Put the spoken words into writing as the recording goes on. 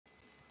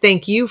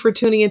Thank you for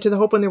tuning into the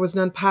Hope When There Was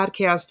None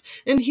podcast.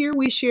 And here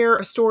we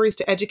share stories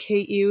to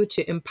educate you,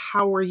 to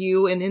empower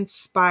you, and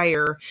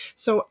inspire.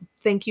 So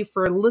thank you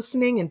for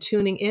listening and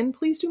tuning in.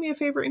 Please do me a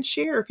favor and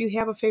share if you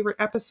have a favorite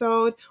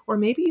episode, or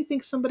maybe you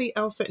think somebody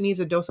else that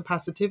needs a dose of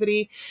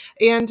positivity,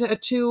 and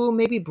to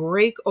maybe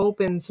break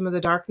open some of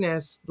the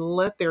darkness.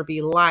 Let there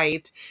be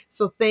light.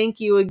 So thank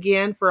you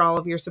again for all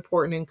of your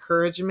support and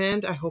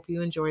encouragement. I hope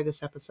you enjoy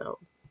this episode.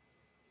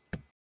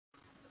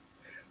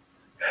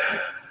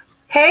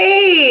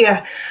 Hey,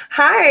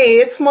 hi,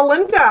 it's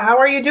Melinda. How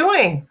are you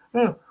doing?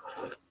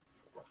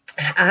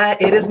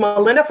 It is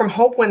Melinda from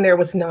Hope When There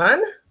Was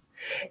None.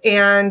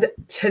 And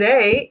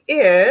today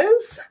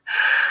is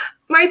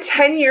my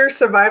 10-year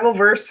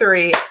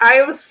survivalversary. I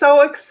am so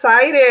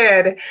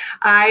excited.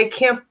 I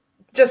can't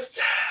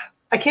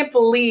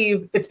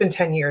believe it's been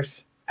 10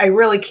 years. I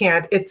really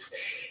can't. It's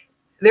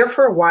there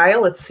for a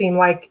while. It seemed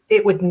like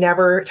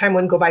time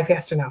wouldn't go by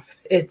fast enough.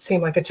 It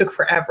seemed like it took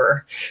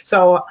forever.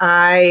 So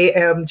I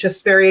am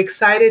just very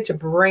excited to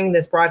bring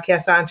this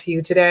broadcast on to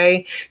you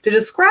today to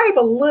describe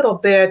a little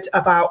bit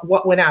about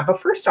what went on. But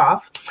first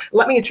off,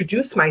 let me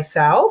introduce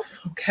myself.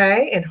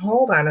 Okay. And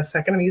hold on a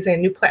second. I'm using a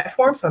new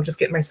platform, so I'm just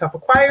getting myself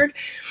acquired.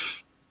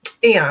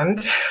 And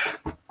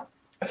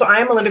so I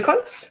am Melinda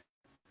Kunst.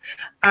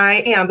 I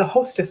am the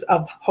hostess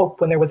of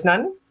Hope When There Was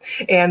None.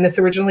 And this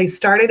originally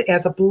started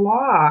as a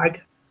blog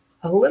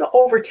a little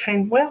over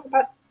 10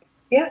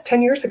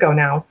 years ago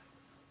now.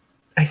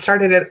 I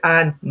started it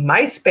on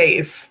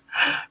MySpace.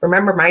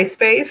 Remember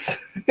MySpace?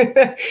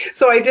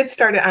 So I did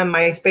start it on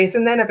MySpace,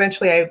 and then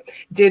eventually I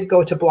did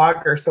go to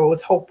Blogger. So it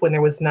was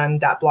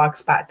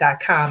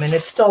hopewhentherewas.none.blogspot.com, and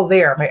it's still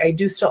there. I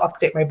do still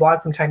update my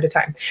blog from time to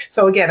time.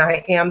 So again,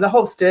 I am the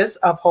hostess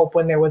of Hope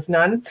When There Was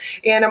None,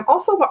 and I'm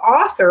also the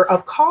author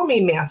of Call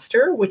Me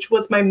Master, which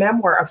was my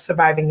memoir of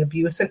surviving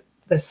abuse, and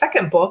the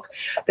second book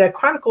that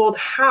chronicled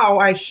how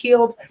I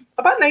healed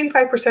about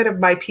 95% of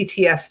my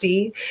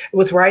PTSD. It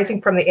was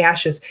Rising from the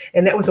Ashes,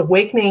 and that was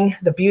awakening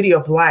the beauty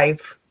of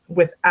life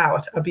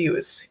without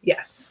abuse.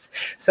 Yes.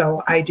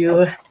 So I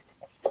did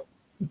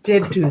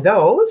do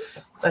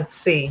those. Let's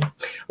see.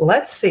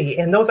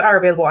 And those are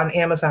available on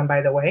Amazon,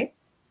 by the way.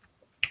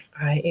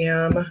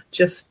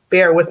 Just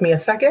bear with me a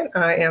second.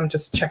 I am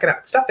just checking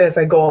out stuff as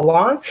I go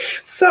along.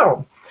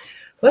 So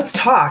let's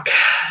talk.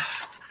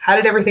 How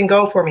did everything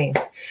go for me?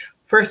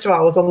 First of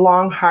all, it was a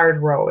long,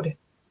 hard road.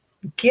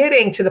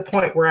 Getting to the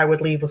point where I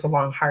would leave was a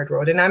long, hard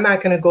road. And I'm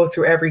not going to go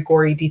through every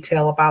gory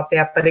detail about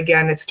that. But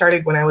again, it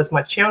started when I was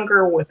much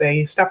younger with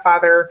a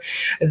stepfather.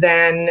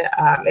 Then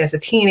as a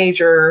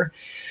teenager,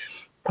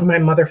 my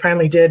mother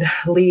finally did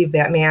leave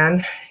that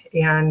man.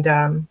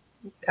 And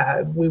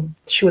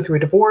she went through a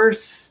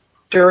divorce.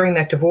 During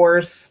that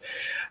divorce,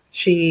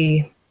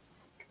 she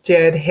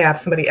did have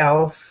somebody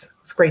else.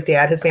 It's a great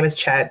dad. His name is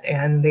Chet,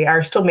 and they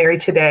are still married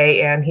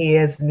today, and he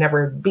has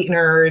never beaten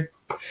her,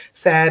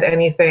 said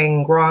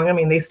anything wrong. I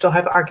mean, they still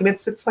have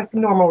arguments. It's like a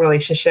normal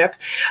relationship.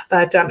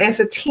 But as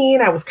a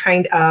teen, I was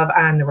kind of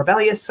on the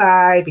rebellious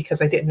side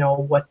because I didn't know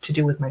what to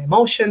do with my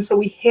emotions. So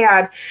we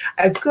had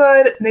a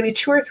good maybe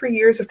 2 or 3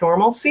 years of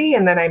normalcy,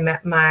 and then I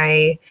met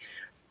my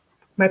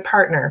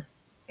partner,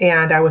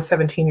 and I was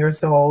 17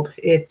 years old.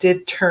 It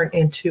did turn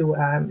into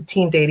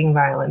teen dating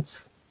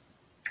violence.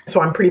 So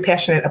I'm pretty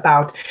passionate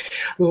about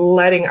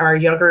letting our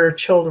younger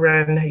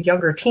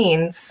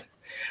teens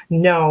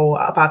know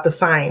about the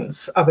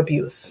signs of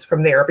abuse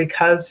from there,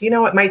 because,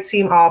 it might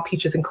seem all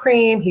peaches and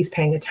cream. He's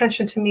paying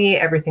attention to me.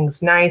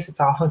 Everything's nice. It's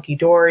all hunky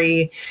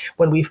dory.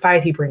 When we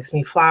fight, he brings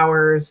me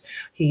flowers.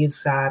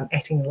 He's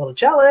acting a little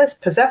jealous,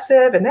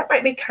 possessive, and that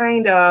might be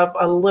kind of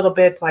a little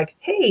bit like,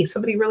 hey,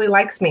 somebody really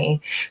likes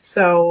me.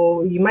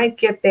 So you might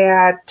get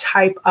that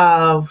type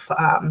of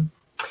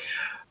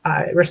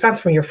response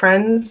from your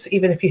friends.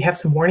 Even if you have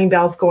some warning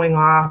bells going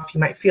off, you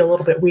might feel a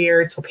little bit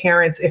weird. So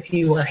parents, if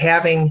you are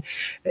having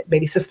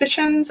maybe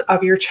suspicions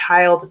of your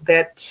child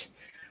that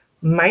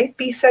might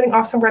be setting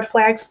off some red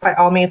flags, by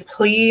all means,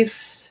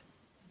 please,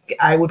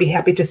 I would be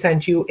happy to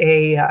send you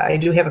I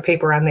do have a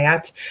paper on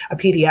that, a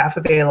PDF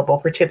available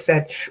for tips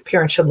that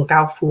parents should look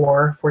out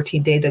for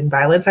teen dating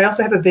violence. I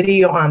also have a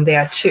video on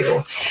that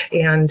too.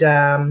 And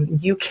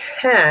you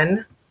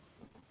can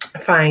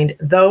find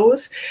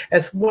those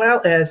as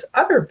well as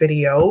other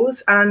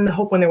videos on the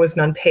Hope When There Was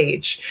None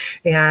page.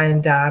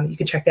 And you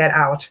can check that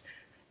out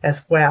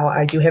as well.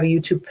 I do have a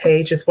YouTube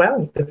page as well.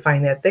 You can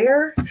find that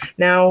there.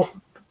 Now,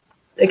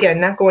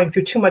 again, not going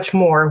through too much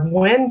more.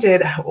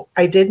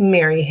 I did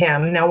marry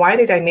him. Now, why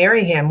did I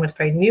marry him if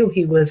I knew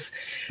he was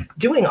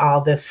doing all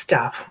this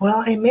stuff?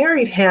 Well, I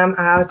married him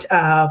out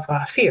of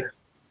fear.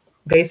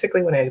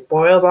 Basically, when it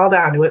boils all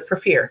down to it, for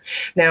fear.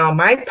 Now,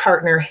 my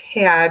partner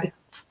had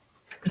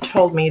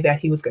told me that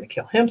he was going to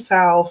kill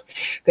himself,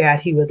 that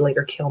he would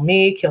later kill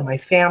me, kill my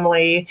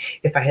family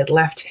if I had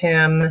left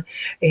him.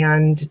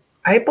 And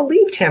I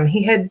believed him.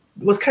 He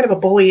was kind of a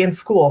bully in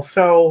school.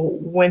 So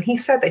when he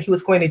said that he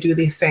was going to do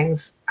these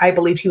things, I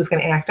believed he was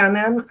going to act on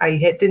them. I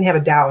didn't have a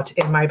doubt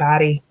in my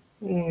body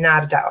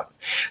Not a doubt.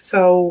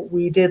 So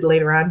we did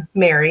later on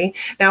marry.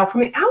 Now,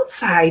 from the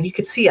outside, you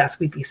could see us.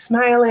 We'd be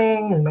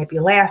smiling, we might be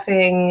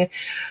laughing.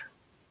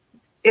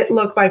 It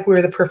looked like we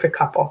were the perfect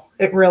couple.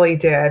 It really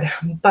did.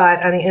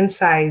 But on the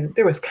inside,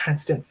 there was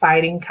constant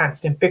fighting,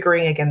 constant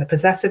bickering. Again, the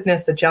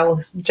possessiveness, the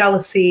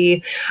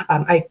jealousy.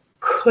 I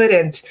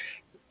couldn't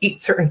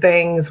eat certain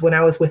things when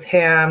I was with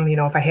him. You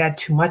know, if I had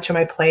too much on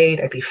my plate,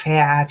 I'd be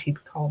fat.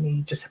 He'd call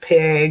me just a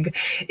pig.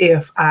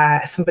 If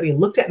somebody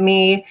looked at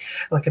me,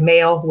 like a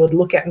male would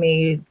look at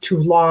me too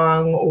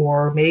long,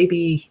 or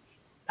maybe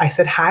I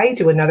said hi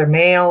to another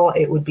male,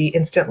 it would be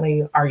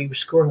instantly, are you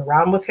screwing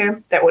around with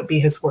him? That would be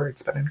his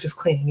words, but I'm just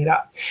cleaning it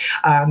up.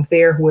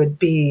 There would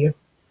be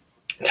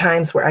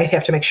times where I'd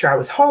have to make sure I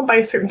was home by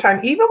a certain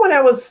time. Even when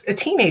I was a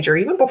teenager,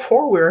 even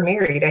before we were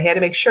married, I had to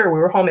make sure we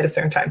were home at a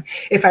certain time.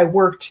 If I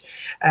worked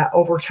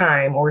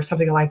overtime or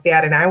something like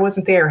that and I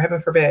wasn't there,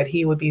 heaven forbid,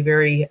 he would be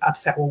very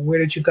upset. Well, where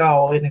did you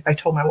go? And if I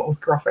told him I went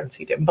with girlfriends,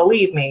 he didn't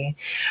believe me.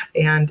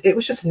 And it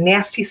was just a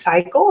nasty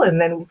cycle.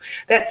 And then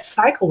that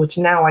cycle, which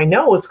now I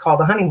know is called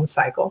the honeymoon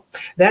cycle,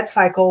 that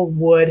cycle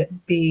would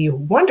be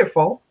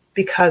wonderful,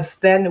 because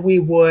then we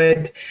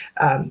would,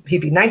 he'd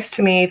be nice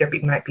to me.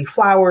 Might be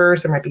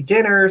flowers, there might be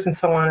dinners, and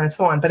so on and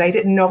so on. But I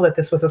didn't know that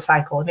this was a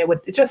cycle, and it would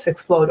just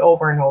explode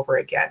over and over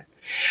again.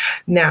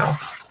 Now,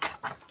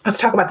 let's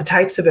talk about the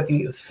types of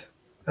abuse.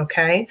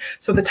 Okay,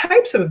 so the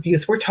types of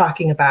abuse we're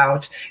talking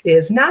about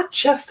is not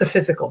just the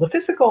physical. The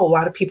physical, a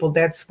lot of people,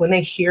 that's when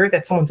they hear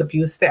that someone's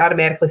abused, they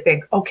automatically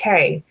think,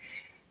 okay,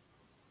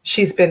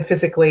 she's been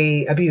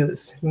physically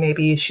abused.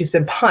 Maybe she's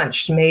been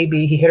punched.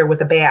 Maybe he hit her with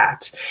a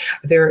bat.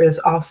 There is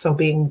also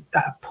being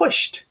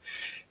pushed.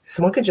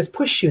 Someone could just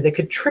push you. They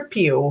could trip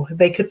you.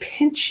 They could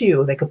pinch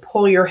you. They could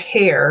pull your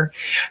hair.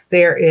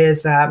 There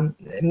is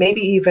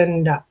maybe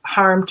even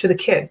harm to the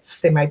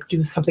kids. They might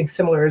do something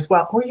similar as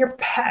well. Or your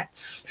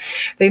pets.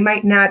 They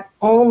might not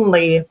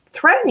only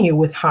threaten you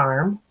with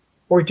harm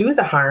or do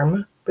the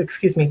harm,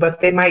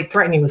 but they might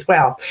threaten you as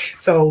well.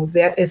 So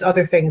that is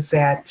other things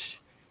that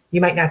you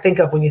might not think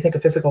of when you think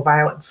of physical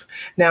violence.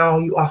 Now,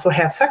 you also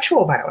have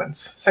sexual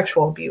violence,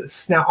 sexual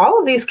abuse. Now, all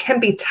of these can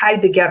be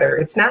tied together.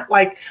 It's not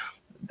like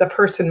the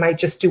person might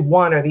just do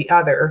one or the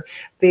other.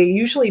 They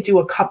usually do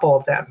a couple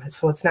of them.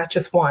 So it's not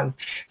just one.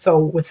 So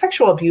with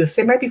sexual abuse,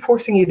 they might be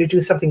forcing you to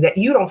do something that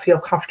you don't feel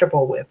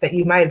comfortable with, that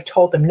you might have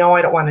told them, no,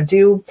 I don't want to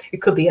do.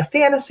 It could be a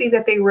fantasy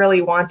that they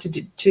really want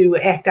to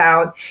act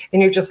out.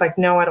 And you're just like,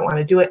 no, I don't want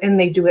to do it. And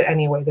they do it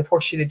anyway. They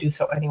force you to do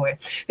so anyway.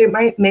 They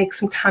might make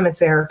some comments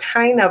that are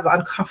kind of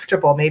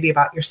uncomfortable, maybe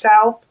about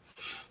yourself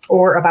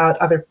or about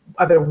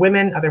other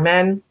women, other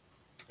men.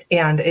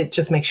 And it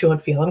just makes you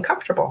feel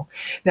uncomfortable.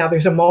 Now,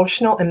 there's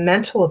emotional and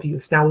mental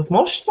abuse. Now, with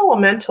emotional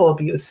and mental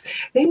abuse,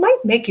 they might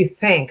make you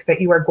think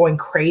that you are going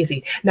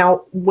crazy.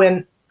 Now,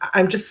 when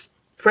I'm just,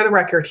 for the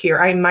record here,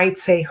 I might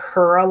say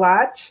her a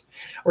lot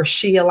or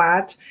she a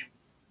lot.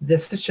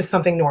 This is just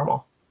something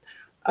normal.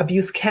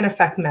 Abuse can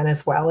affect men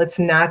as well. It's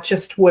not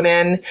just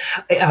women.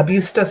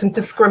 Abuse doesn't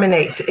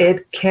discriminate.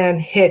 It can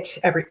hit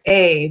every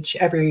age,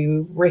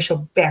 every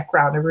racial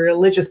background, every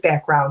religious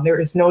background. There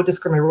is no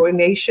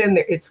discrimination.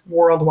 It's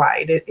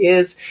worldwide. It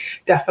is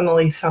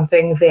definitely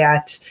something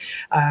that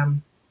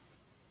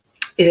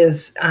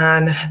is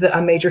on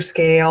a major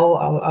scale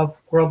of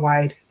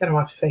worldwide. I don't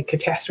want to say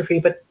catastrophe,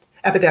 but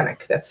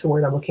epidemic. That's the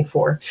word I'm looking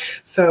for.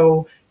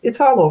 So it's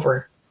all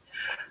over.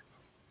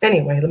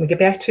 Anyway, let me get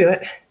back to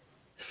it.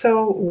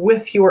 So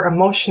with your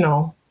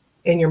emotional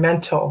and your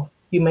mental,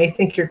 you may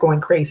think you're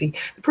going crazy.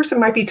 The person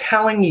might be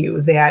telling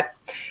you that,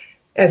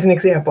 as an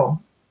example,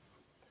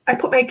 I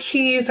put my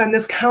keys on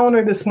this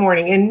counter this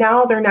morning and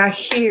now they're not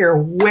here.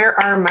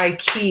 Where are my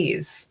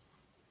keys?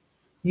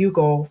 You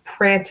go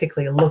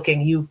frantically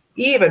looking. You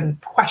even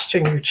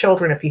question your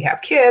children if you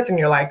have kids and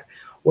you're like,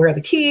 where are the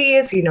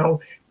keys? You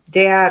know,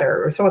 dad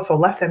or so-and-so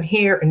left them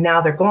here and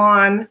now they're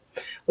gone.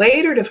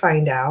 Later to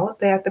find out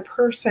that the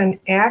person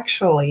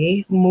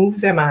actually moved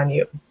them on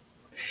you.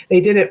 They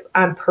did it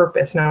on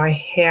purpose. Now, I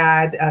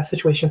had a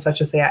situation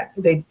such as that.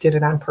 They did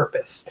it on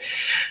purpose.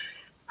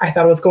 I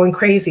thought it was going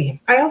crazy.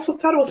 I also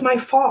thought it was my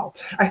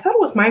fault. I thought it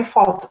was my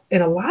fault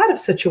in a lot of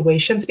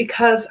situations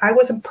because I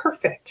wasn't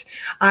perfect.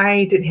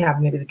 I didn't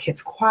have maybe the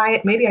kids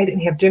quiet. Maybe I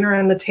didn't have dinner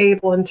on the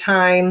table in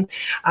time.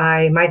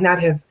 I might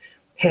not have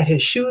had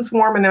his shoes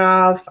warm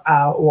enough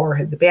or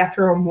had the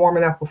bathroom warm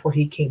enough before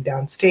he came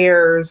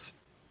downstairs.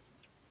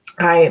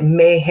 I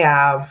may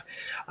have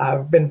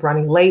been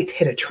running late,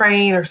 hit a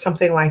train or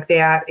something like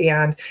that,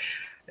 and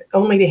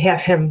only to have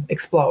him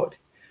explode.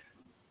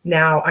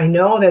 Now, I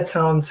know that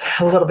sounds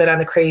a little bit on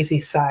the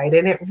crazy side,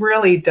 and it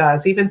really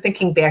does, even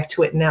thinking back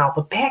to it now.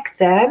 But back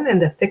then, in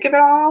the thick of it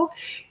all,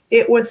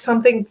 it was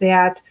something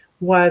that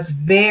was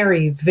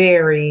very,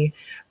 very,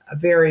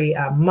 very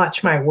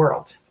much my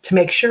world. To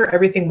make sure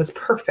everything was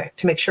perfect,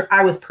 to make sure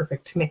I was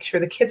perfect, to make sure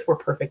the kids were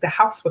perfect, the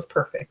house was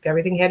perfect,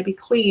 everything had to be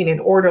clean and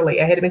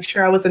orderly. I had to make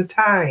sure I was in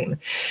time.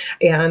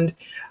 And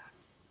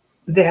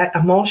that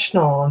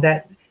emotional,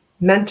 that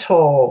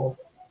mental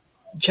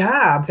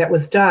job that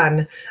was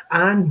done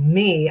on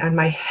me, on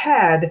my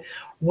head,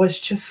 was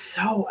just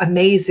so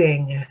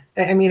amazing.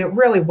 I mean, it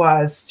really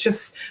was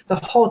just the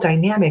whole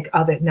dynamic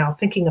of it now,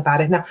 thinking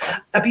about it. Now,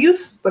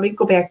 abuse, let me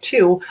go back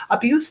to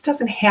abuse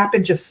doesn't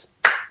happen just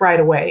right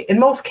away in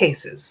most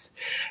cases.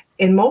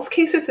 In most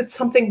cases, it's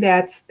something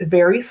that's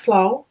very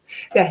slow,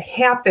 that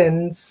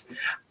happens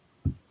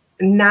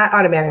not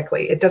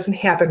automatically. It doesn't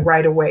happen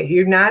right away.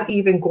 You're not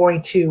even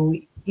going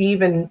to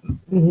even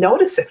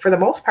notice it for the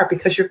most part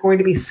because you're going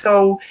to be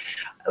so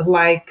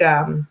like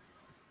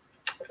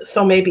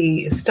so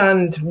maybe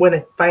stunned when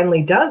it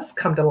finally does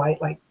come to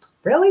light, like,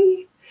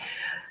 really?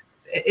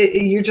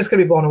 You're just going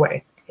to be blown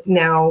away.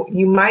 Now,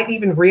 you might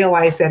even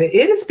realize that it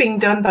is being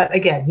done, but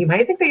again, you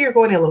might think that you're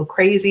going a little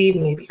crazy,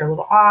 maybe you're a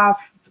little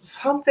off.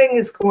 Something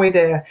is going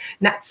to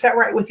not set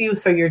right with you,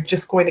 so you're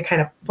just going to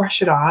kind of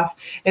brush it off.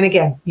 And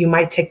again, you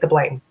might take the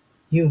blame.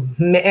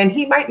 And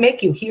he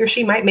or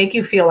she might make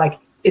you feel like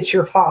it's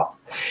your fault.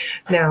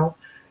 Now,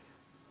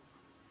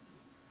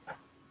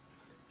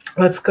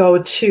 let's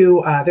go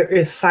to, there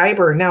is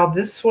cyber. Now,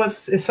 this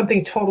is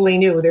something totally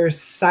new. There's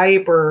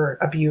cyber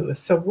abuse.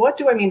 So what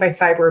do I mean by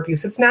cyber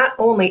abuse? It's not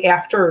only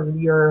after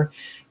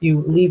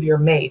you leave your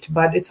mate,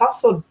 but it's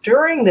also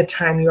during the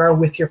time you are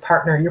with your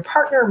partner. Your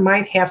partner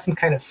might have some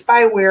kind of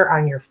spyware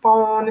on your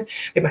phone.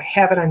 They might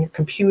have it on your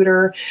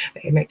computer.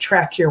 They might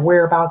track your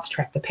whereabouts,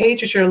 track the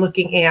pages you're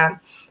looking at,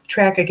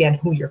 track again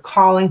who you're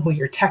calling, who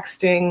you're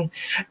texting.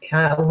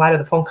 A lot of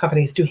the phone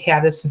companies do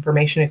have this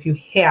information. If you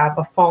have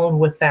a phone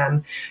with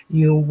them,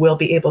 they'll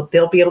be able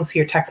to see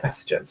your text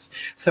messages.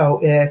 So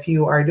if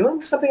you are doing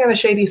something on the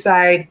shady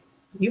side,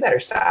 you better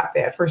stop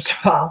that, first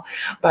of all.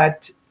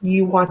 But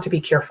you want to be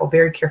careful,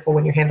 very careful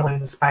when you're handling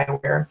the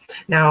spyware.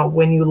 Now,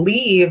 when you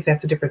leave,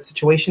 that's a different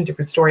situation,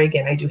 different story.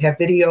 Again, I do have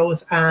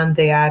videos on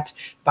that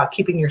about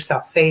keeping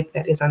yourself safe.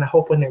 That is on the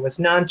Hope When There Was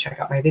None. Check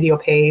out my video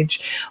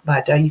page,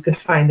 but you can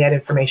find that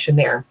information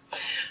there.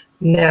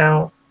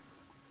 Now,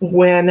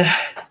 when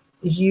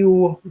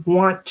you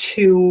want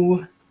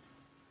to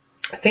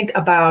think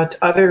about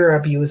other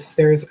abuse,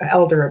 there's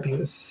elder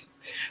abuse,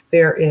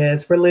 there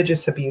is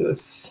religious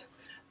abuse.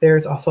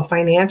 There's also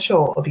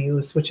financial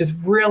abuse, which is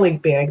really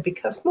big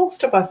because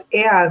most of us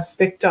as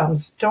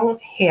victims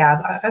don't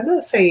have, I'm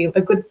going to say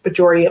a good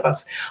majority of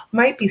us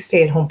might be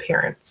stay-at-home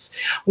parents.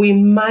 We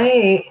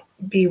might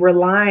be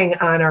relying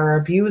on our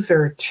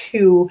abuser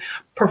to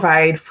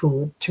provide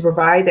food, to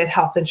provide that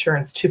health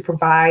insurance, to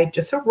provide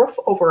just a roof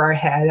over our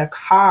head, a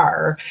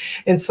car,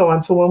 and so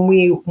on. So when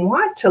we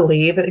want to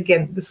leave, and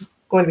again, this is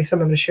going to be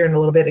something I was sharing a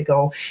little bit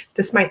ago,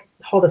 this might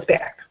hold us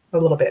back a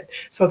little bit.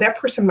 So that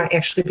person might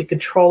actually be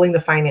controlling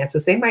the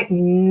finances. They might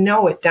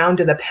know it down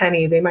to the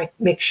penny. They might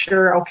make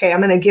sure, okay, I'm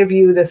going to give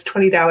you this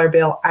 $20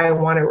 bill. I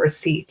want a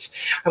receipt.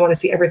 I want to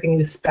see everything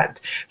you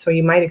spent. So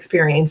you might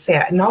experience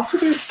that. And also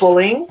there's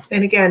bullying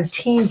and again,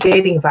 teen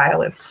dating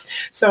violence.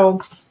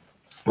 So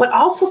what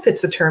also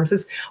fits the terms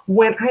is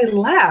when I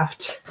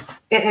left,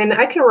 and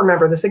I can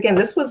remember this, again,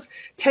 this was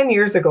 10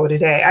 years ago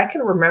today. I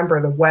can remember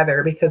the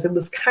weather because it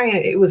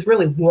was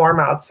really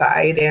warm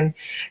outside. And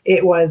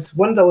it was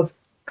one of those,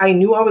 I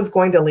knew I was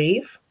going to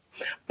leave,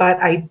 but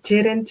I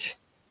planned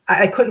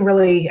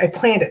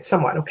it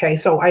somewhat. Okay.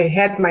 So I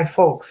had my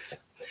folks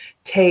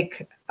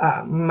take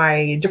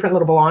my different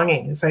little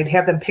belongings. I'd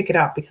have them pick it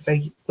up because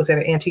I was at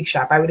an antique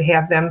shop. I would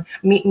have them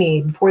meet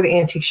me before the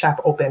antique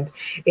shop opened,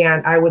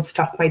 and I would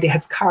stuff my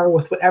dad's car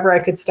with whatever I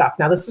could stuff.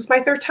 Now, this is my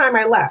third time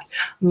I left.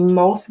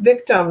 Most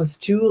victims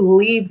do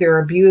leave their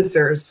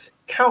abusers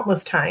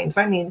countless times.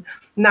 I mean,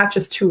 not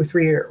just 2 or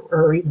 3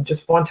 or even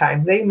just one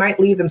time. They might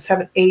leave them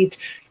 7, 8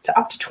 to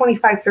up to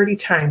 25, 30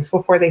 times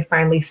before they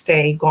finally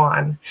stay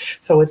gone.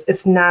 So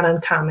it's not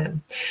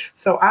uncommon.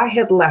 So I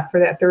had left for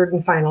that third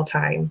and final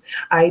time.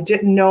 I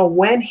didn't know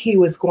when he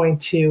was going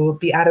to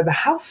be out of the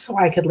house so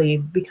I could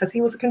leave because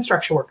he was a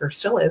construction worker,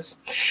 still is.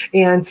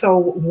 And so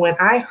when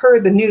I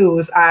heard the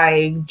news,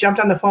 I jumped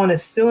on the phone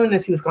as soon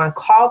as he was gone,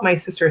 called my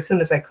sister as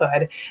soon as I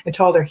could and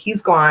told her,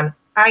 he's gone.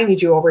 I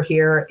need you over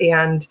here.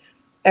 And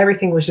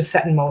everything was just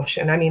set in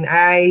motion. I mean,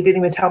 I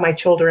didn't even tell my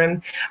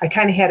children. I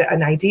kind of had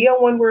an idea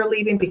when we were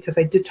leaving because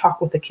I did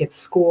talk with the kids'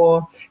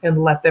 school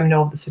and let them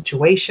know of the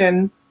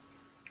situation.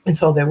 And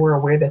so they were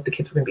aware that the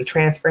kids were going to be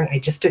transferring. I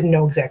just didn't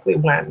know exactly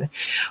when,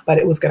 but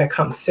it was going to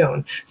come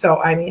soon.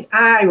 So, I mean,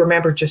 I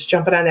remember just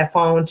jumping on that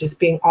phone, just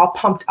being all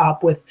pumped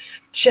up with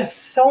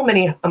just so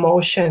many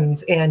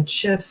emotions and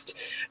just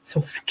so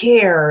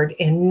scared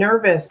and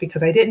nervous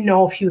because I didn't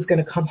know if he was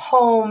going to come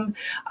home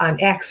on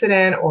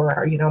accident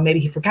or, maybe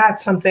he forgot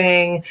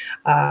something.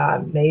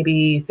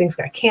 Maybe things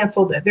got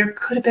canceled. There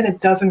could have been a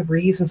dozen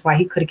reasons why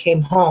he could have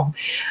came home.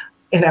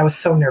 And I was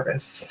so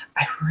nervous.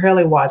 I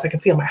really was. I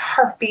could feel my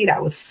heartbeat. I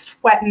was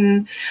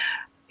sweating.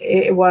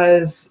 It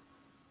was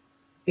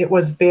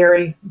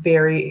very,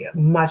 very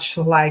much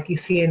like you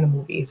see in the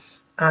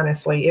movies.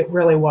 Honestly, it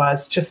really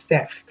was just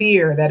that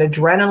fear, that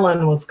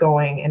adrenaline was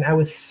going. And I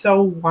was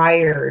so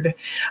wired.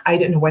 I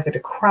didn't know whether to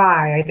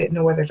cry. I didn't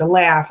know whether to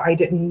laugh. I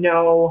didn't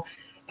know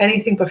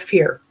anything but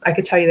fear. I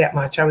could tell you that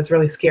much. I was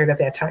really scared at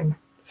that time.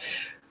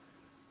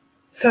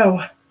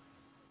 So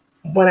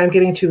what I'm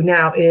getting to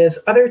now is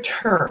other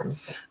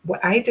terms. What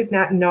I did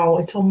not know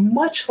until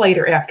much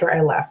later after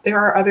I left, there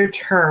are other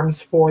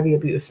terms for the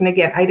abuse. And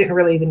again, I didn't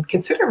really even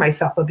consider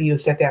myself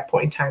abused at that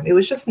point in time. It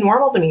was just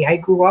normal to me. I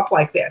grew up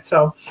like that.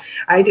 So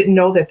I didn't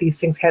know that these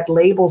things had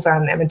labels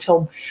on them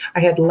until I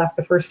had left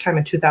the first time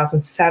in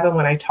 2007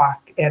 when I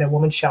talked at a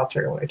women's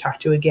shelter. When I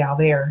talked to a gal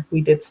there,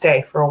 we did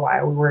stay for a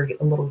while. We were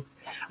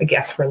a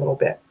guest for a little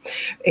bit.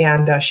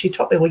 And she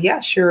told me, well,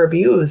 yes, you're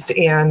abused.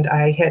 And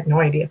I had no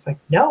idea. It's like,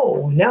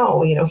 no,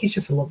 he's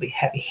just a little bit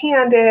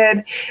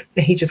heavy-handed.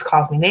 He just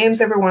calls me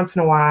names every once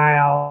in a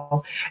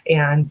while.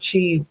 And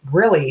she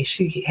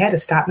had to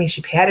stop me.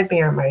 She patted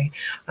me on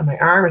my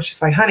arm and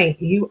she's like, honey,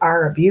 you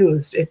are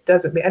abused. It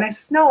doesn't mean, and I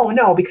said,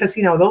 no, because,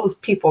 those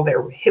people,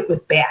 they're hit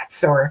with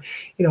bats or,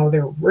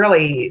 they're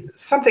really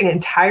something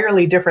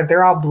entirely different.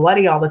 They're all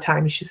bloody all the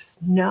time. And she says,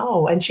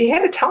 no. And she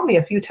had to tell me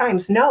a few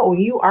times, no,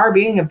 you are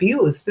being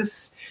abused.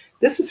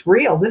 This is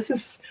real. This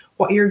is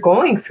what you're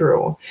going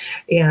through.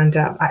 And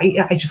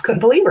I just couldn't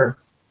believe her.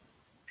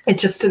 It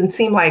just didn't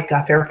seem like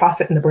a Farrah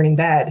Fawcett in the burning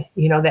bed.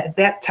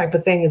 That type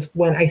of thing is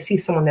when I see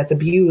someone that's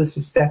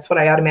abused, that's what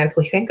I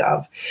automatically think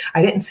of.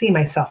 I didn't see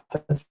myself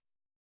as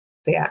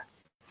that.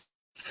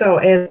 So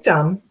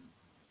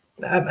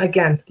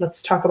again,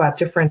 let's talk about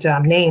different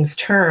names,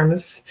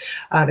 terms.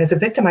 As a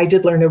victim, I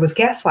did learn there was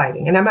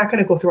gaslighting, and I'm not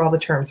going to go through all the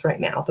terms right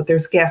now, but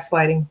there's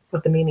gaslighting,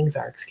 what the meanings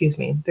are,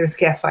 There's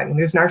gaslighting,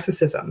 there's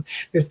narcissism,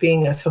 there's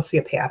being a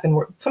sociopath, and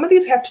some of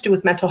these have to do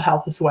with mental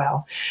health as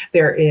well.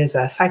 There is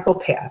a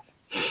psychopath.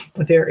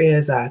 There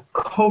is a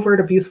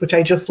covert abuse, which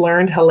I just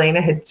learned. Helena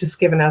had just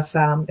given us,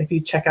 if you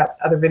check out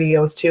other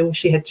videos too,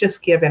 she had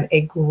just given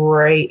a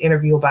great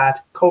interview about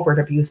covert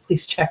abuse.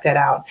 Please check that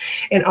out.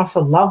 And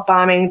also love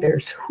bombing.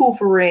 There's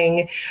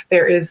hoovering.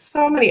 There is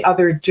so many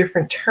other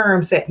different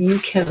terms that you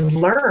can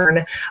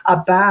learn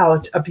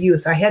about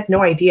abuse. I had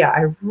no idea.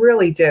 I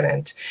really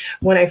didn't.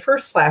 When I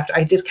first left,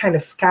 I did kind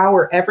of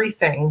scour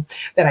everything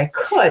that I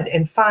could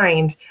and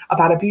find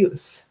about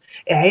abuse.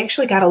 I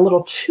actually got a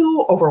little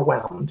too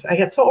overwhelmed. I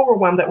got so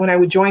overwhelmed that when I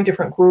would join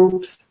different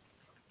groups,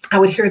 I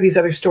would hear these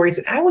other stories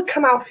and I would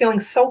come out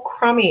feeling so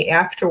crummy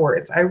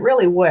afterwards. I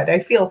really would. I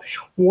feel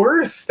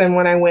worse than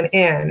when I went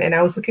in, and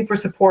I was looking for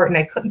support and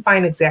I couldn't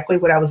find exactly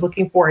what I was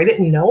looking for. I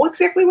didn't know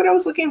exactly what I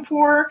was looking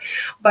for,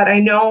 but I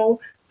know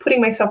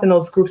putting myself in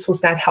those groups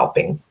was not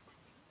helping.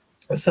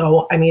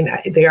 So,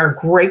 there are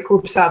great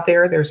groups out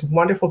there. There's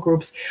wonderful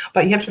groups,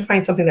 but you have to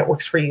find something that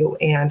works for you.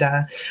 And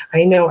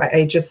I know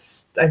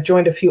I've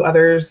joined a few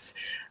others,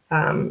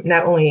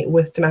 not only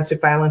with domestic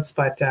violence,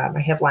 but I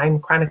have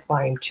chronic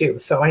Lyme too.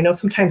 So I know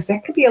sometimes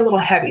that can be a little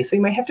heavy. So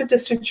you might have to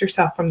distance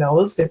yourself from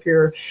those if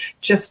you're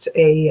just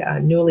a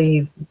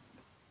newly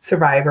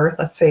survivor,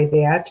 let's say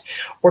that,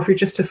 or if you're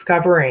just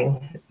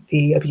discovering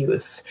the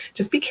abuse.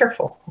 Just be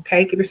careful,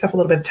 okay? Give yourself a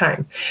little bit of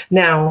time.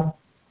 Now,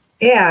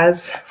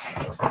 as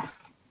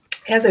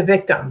a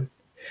victim,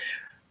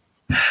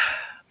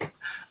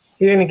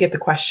 you're going to get the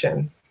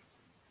question,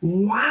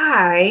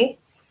 why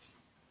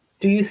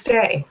do you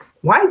stay?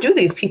 Why do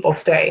these people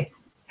stay?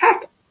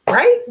 Heck,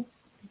 right?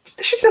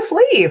 They should just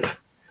leave. As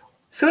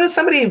soon as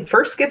somebody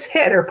first gets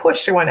hit or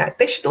pushed or whatnot,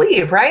 they should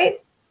leave,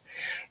 right?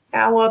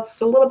 Yeah, well,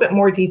 it's a little bit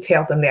more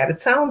detailed than that.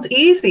 It sounds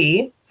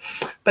easy,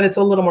 but it's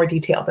a little more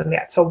detailed than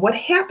that. So what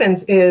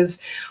happens is,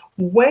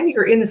 when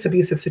you're in this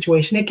abusive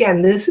situation,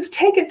 again, this is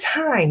taking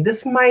time.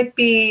 This might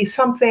be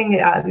something,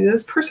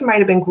 this person might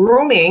have been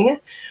grooming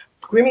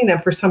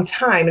them for some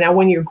time. Now,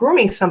 when you're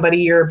grooming somebody,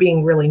 you're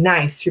being really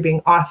nice. You're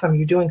being awesome.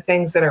 You're doing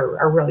things that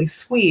are really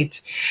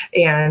sweet.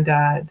 And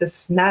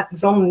this not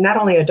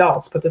only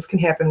adults, but this can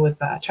happen with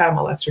child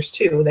molesters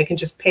too. They can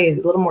just pay a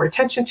little more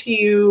attention to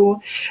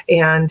you.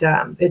 And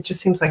it just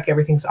seems like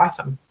everything's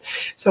awesome.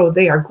 So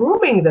they are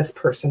grooming this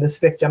person, this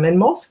victim. And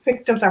most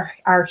victims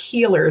are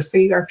healers.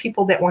 They are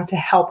people that want to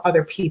help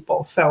other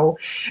people. So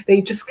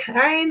they just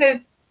kind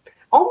of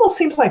almost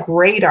seems like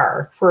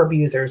radar for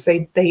abusers.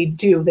 They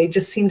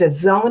just seem to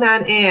zone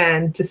on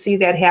in to see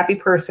that happy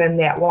person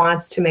that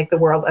wants to make the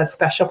world a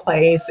special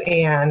place.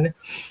 And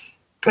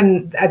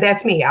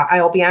that's me.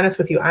 I'll be honest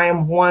with you. I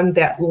am one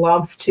that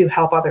loves to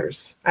help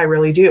others. I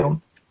really do.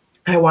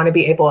 I want to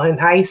be able, and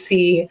I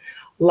see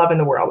love in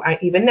the world.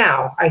 Even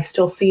now, I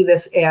still see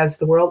this as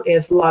the world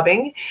is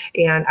loving,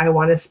 and I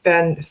want to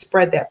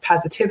spread that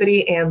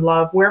positivity and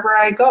love wherever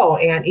I go,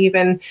 and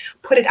even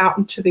put it out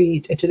into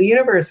the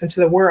universe, into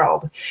the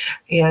world.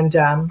 And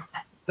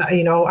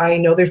I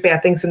know there's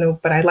bad things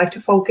but I like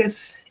to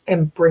focus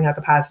and bring out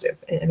the positive.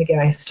 And again,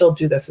 I still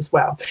do this as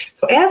well.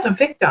 So as a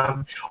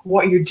victim,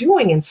 what you're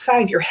doing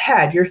inside your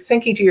head, you're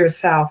thinking to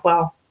yourself,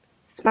 well,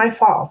 it's my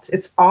fault.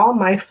 It's all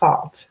my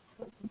fault.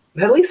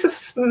 At least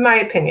this is my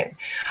opinion.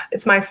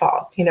 It's my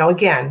fault.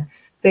 Again,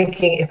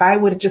 thinking if I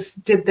would have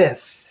just did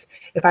this,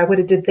 if I would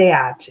have did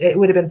that, it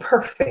would have been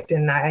perfect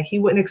and he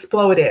wouldn't have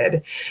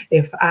exploded.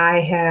 If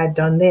I had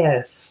done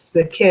this,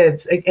 the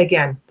kids,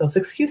 again, those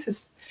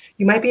excuses.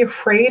 You might be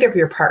afraid of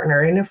your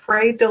partner and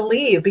afraid to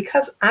leave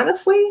because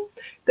honestly,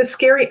 the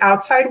scary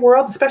outside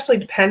world, especially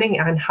depending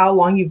on how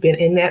long you've been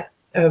in that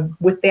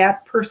with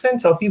that person.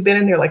 So if you've been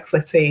in there, like,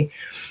 let's say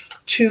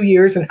 2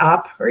 years and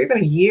up, or even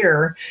a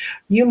year,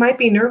 you might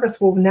be nervous.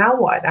 Well, now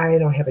what? I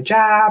don't have a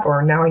job,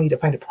 or now I need to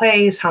find a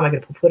place. How am I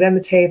going to put food on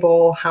the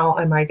table? How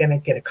am I going to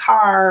get a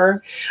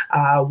car?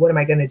 What am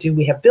I going to do?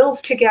 We have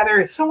bills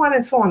together, so on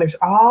and so on. There's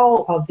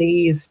all of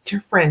these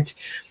different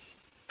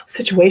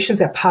situations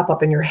that pop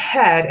up in your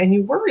head, and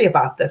you worry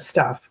about this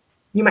stuff.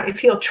 You might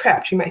feel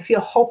trapped. You might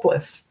feel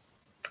hopeless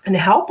and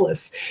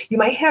helpless. You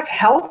might have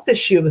health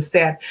issues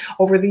that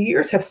over the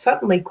years have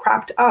suddenly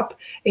cropped up,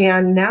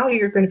 and now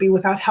you're going to be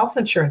without health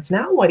insurance.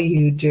 Now what do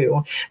you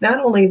do? Not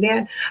only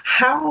that,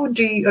 how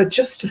do you,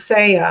 just to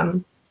say,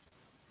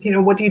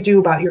 what do you do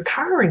about your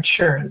car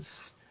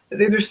insurance?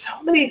 There's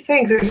so many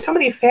things. There's so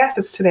many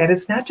facets to that.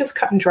 It's not just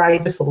cut and dry,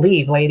 just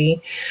leave,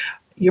 lady.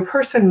 Your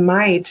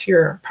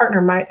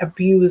partner might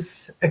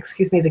abuse,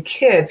 the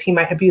kids. He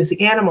might abuse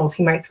the animals.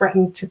 He might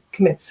threaten to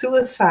commit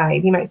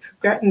suicide. He might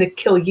threaten to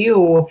kill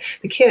you,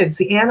 the kids,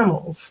 the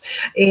animals.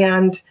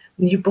 And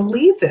you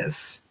believe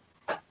this.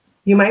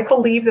 You might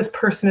believe this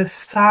person is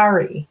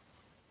sorry.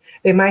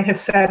 They might have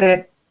said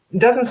it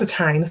dozens of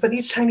times, but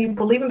each time you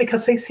believe them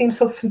because they seem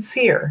so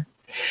sincere.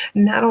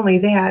 Not only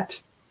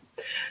that,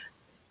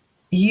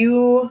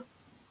 you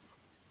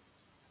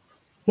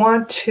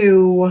want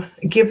to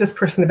give this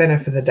person the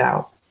benefit of the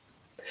doubt.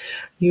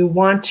 You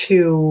want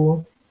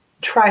to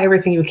try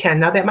everything you can.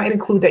 Now, that might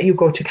include that you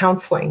go to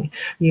counseling.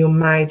 You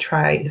might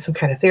try some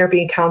kind of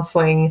therapy and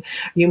counseling.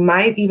 You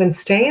might even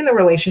stay in the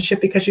relationship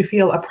because you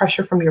feel a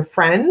pressure from your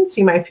friends.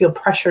 You might feel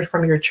pressured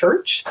from your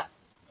church.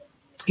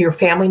 Your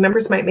family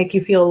members might make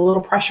you feel a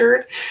little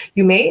pressured.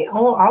 You may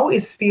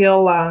always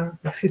feel,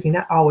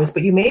 not always,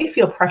 but you may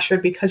feel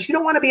pressured because you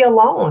don't want to be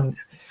alone.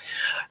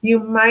 You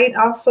might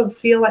also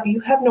feel like you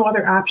have no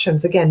other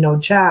options. Again, no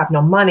job,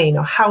 no money,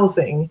 no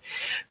housing.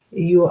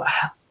 You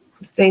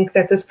think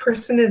that this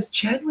person is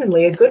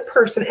genuinely a good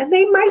person, and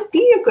they might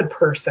be a good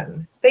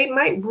person. They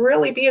might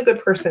really be a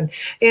good person.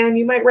 And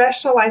you might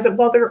rationalize it,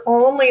 well, they're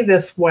only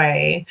this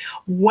way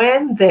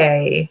when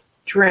they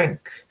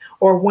drink,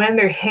 or when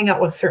they hang out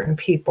with certain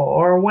people,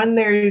 or when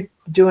they're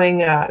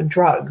doing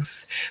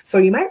drugs. So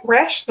you might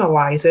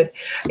rationalize it.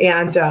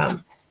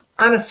 And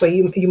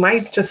honestly, you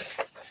might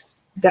just...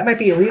 that might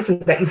be a reason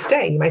that you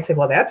stay. You might say,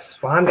 well,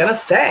 that's why I'm going to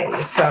stay.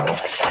 So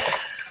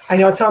I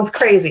know it sounds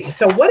crazy.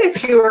 So what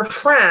if your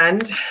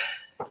friend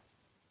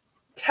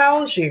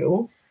tells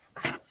you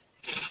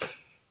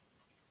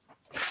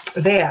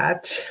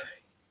that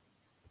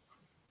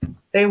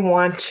they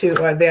want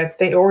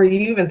to, or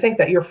you even think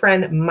that your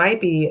friend might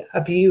be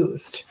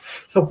abused?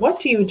 So what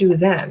do you do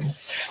then?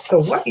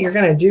 So what you're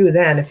going to do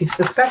then, if you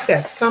suspect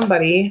that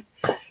somebody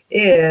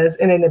is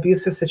in an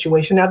abusive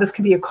situation. Now, this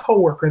could be a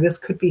coworker. This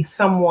could be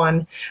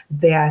someone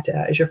that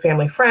is your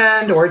family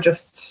friend, or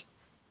just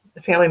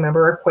a family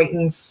member,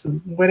 acquaintance,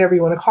 whatever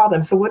you want to call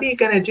them. So what are you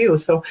going to do?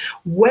 So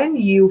when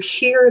you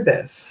hear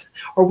this,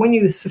 or when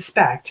you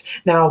suspect,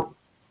 now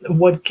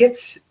what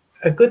gets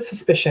a good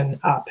suspicion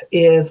up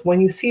is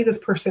when you see this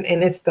person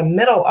and it's the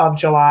middle of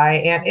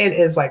July and it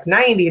is like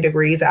 90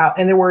 degrees out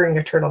and they're wearing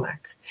a turtleneck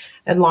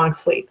and long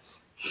sleeves.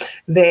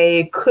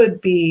 They could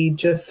be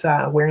just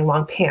wearing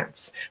long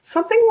pants,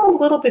 something a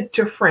little bit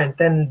different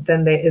than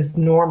is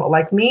normal.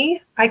 Like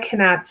me, I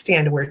cannot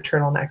stand to wear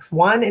turtlenecks.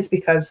 One is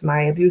because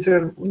my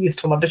abuser used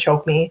to love to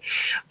choke me,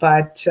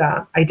 but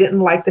I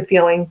didn't like the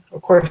feeling.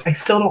 Of course, I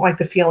still don't like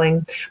the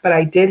feeling, but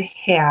I did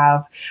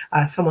have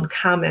someone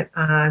comment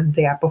on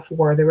that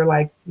before. They were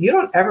like, you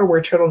don't ever wear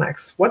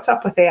turtlenecks. What's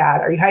up with that?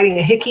 Are you hiding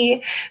a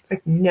hickey?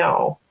 Like,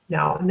 no,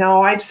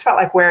 I just felt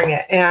like wearing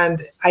it.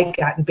 And I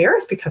got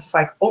embarrassed because it's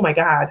like, oh my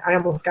God, I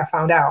almost got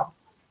found out.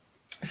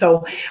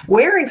 So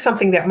wearing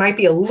something that might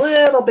be a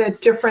little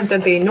bit different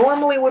than they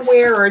normally would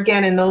wear, or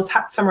again, in those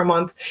hot summer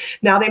months,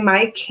 now they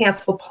might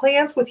cancel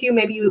plans with you.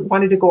 Maybe you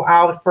wanted to go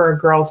out for a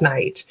girls'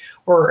 night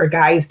or a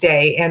guy's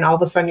day, and all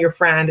of a sudden your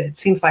friend, it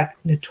seems like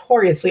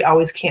notoriously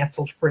always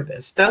cancels for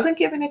this. Doesn't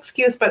give an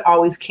excuse, but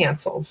always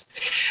cancels.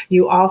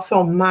 You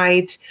also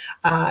might,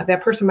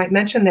 that person might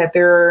mention that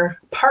their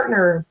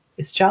partner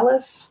is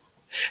jealous.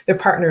 Their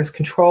partner is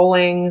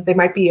controlling. They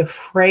might be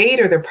afraid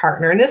of their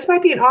partner. And this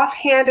might be an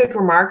offhanded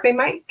remark. They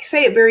might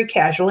say it very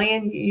casually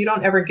and you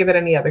don't ever give it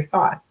any other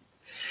thought.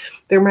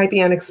 There might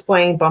be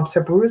unexplained bumps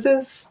or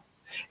bruises.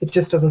 It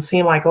just doesn't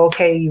seem like,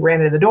 okay, you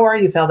ran into the door,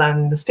 you fell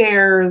down the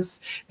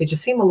stairs. They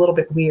just seem a little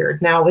bit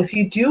weird. Now, if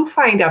you do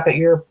find out that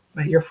your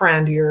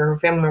friend, your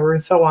family member,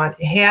 and so on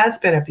has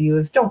been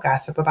abused, don't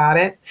gossip about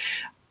it.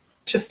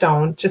 Just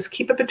don't. Just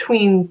keep it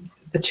between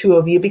the two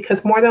of you,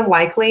 because more than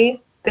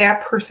likely,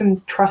 that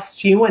person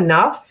trusts you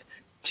enough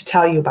to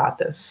tell you about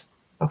this,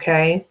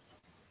 okay?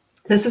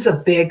 This is a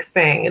big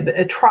thing.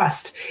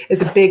 Trust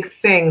is a big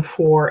thing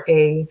for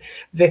a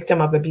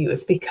victim of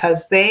abuse,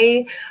 because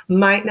they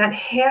might not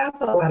have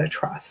a lot of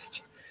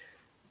trust.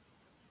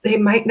 They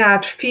might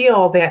not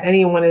feel that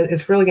anyone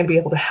is really going to be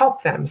able to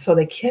help them, so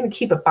they can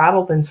keep it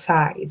bottled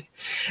inside,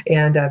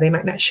 and they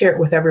might not share it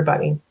with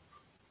everybody.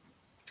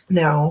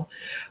 Now,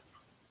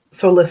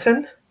 so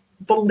listen,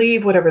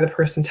 believe whatever the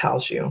person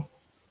tells you.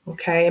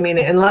 Okay, I mean,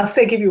 unless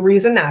they give you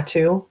reason not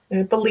to,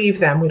 believe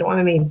them. We don't want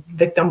any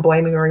victim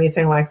blaming or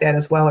anything like that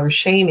as well, or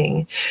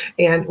shaming.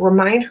 And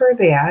remind her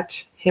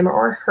that, him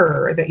or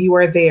her, that you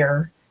are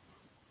there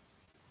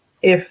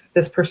if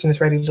this person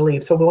is ready to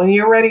leave. So when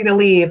you're ready to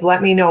leave,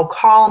 let me know.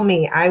 Call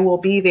me. I will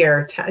be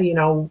there.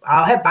 I'll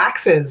have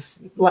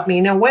boxes. Let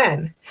me know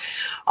when.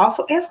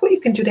 Also, ask what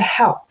you can do to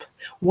help.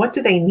 What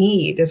do they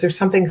need? Is there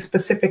something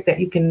specific that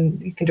you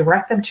can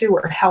direct them to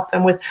or help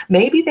them with?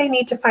 Maybe they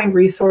need to find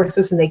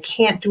resources and they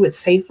can't do it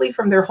safely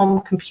from their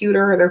home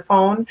computer or their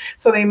phone.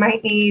 So they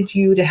might need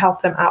you to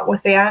help them out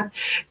with that,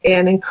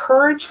 and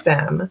encourage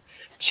them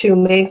to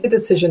make the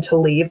decision to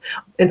leave,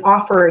 and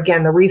offer,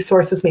 again, the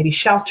resources, maybe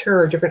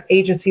shelter or different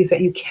agencies that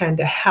you can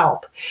to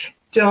help.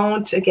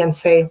 Don't, again,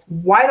 say,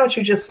 why don't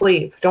you just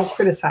leave? Don't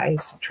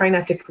criticize. Try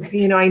not to,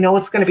 I know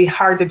it's going to be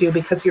hard to do,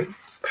 because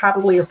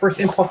probably your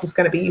first impulse is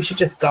going to be, you should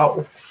just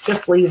go,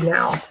 just leave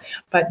now.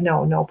 But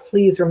no,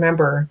 please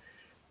remember,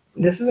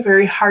 this is a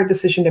very hard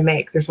decision to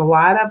make. There's a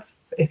lot of,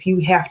 if you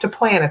have to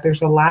plan it,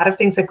 there's a lot of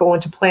things that go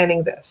into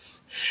planning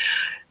this.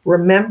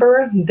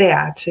 Remember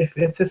that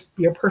if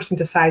your person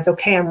decides,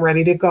 okay, I'm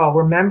ready to go,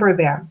 remember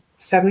that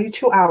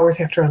 72 hours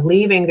after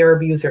leaving their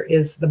abuser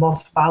is the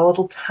most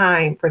volatile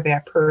time for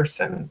that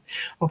person.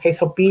 Okay,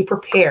 so be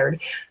prepared.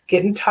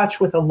 Get in touch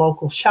with a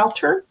local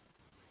shelter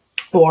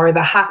or the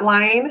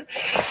hotline.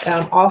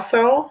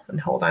 Also, and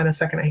hold on a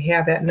second, I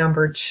have that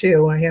number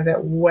too. I have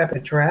that web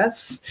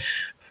address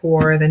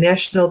for the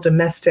National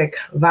Domestic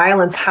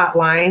Violence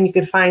Hotline. You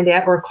can find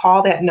that or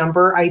call that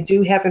number. I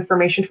do have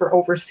information for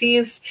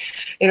overseas,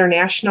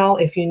 international.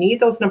 If you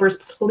need those numbers,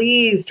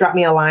 please drop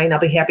me a line. I'll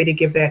be happy to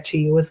give that to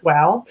you as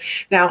well.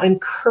 Now,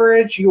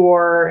 encourage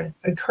her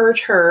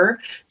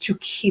to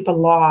keep a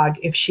log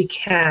if she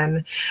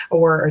can,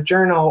 or a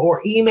journal,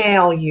 or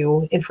email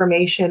you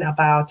information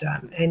about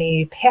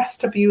any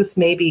past abuse,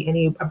 maybe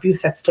any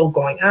abuse that's still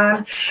going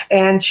on.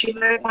 And she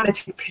might want to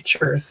take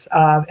pictures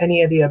of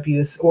any of the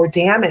abuse or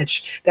damage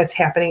that's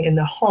happening in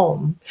the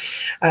home.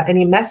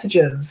 Any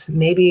messages,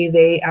 maybe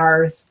they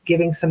are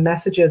giving some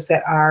messages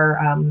that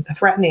are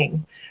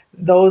threatening.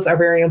 Those are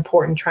very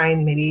important. Try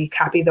and maybe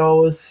copy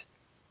those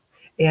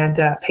and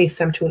paste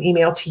them to an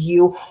email to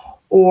you,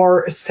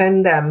 or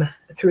send them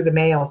through the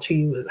mail to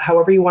you,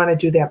 however you want to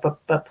do that.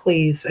 But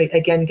please,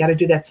 again, you got to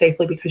do that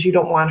safely, because you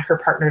don't want her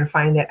partner to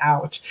find that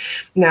out.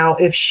 Now,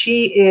 if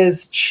she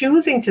is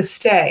choosing to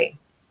stay,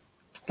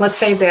 let's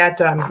say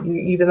that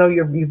even though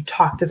you've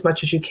talked as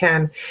much as you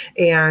can,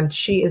 and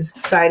she is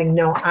deciding,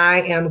 no,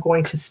 I am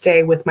going to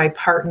stay with my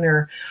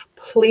partner,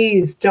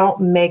 please don't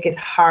make it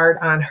hard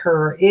on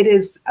her. It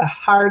is a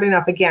hard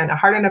enough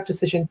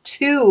decision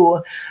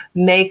to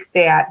make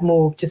that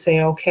move, to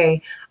say,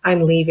 okay,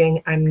 I'm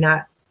leaving. I'm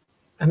not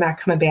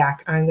coming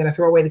back. I'm going to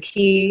throw away the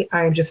key.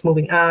 I'm just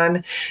moving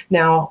on.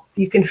 Now,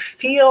 you can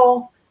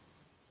feel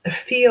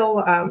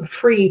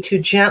free to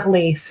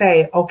gently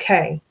say,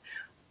 okay,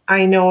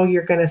 I know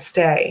you're going to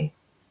stay.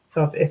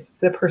 So if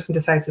the person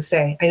decides to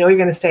stay, I know you're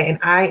going to stay, and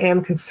I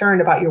am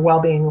concerned about your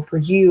well-being, for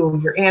you,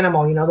 your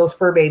animal, those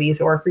fur babies,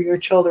 or for your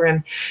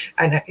children.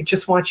 And I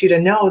just want you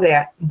to know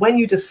that when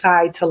you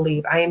decide to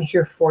leave, I am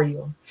here for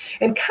you.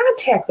 And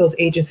contact those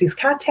agencies,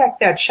 contact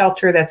that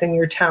shelter that's in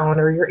your town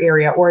or your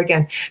area, or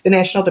again, the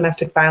National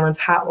Domestic Violence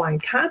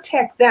Hotline.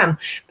 Contact them.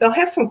 They'll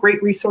have some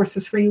great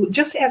resources for you,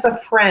 just as a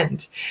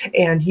friend,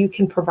 and you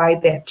can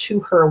provide that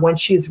to her when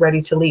she's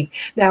ready to leave.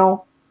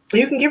 Now,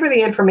 you can give her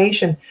the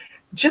information.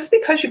 Just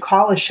because you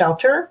call a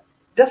shelter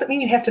doesn't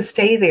mean you have to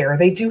stay there.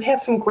 They do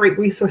have some great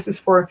resources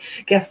for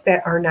guests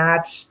that are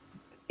not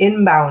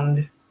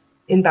inbound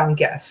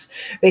guests.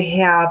 They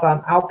have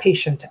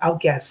outpatient, out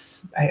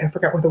guests. I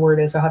forgot what the word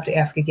is. I'll have to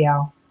ask a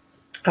gal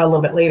a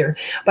little bit later,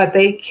 but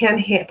they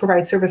can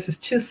provide services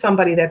to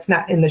somebody that's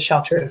not in the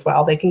shelter as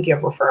well. They can give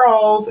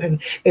referrals,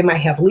 and they might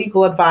have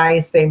legal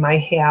advice. They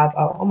might have,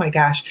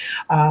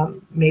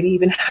 maybe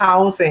even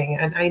housing.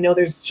 And I know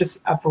there's just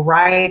a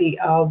variety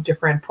of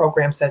different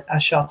programs that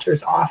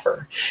shelters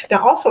offer.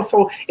 Now also,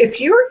 so if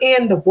you're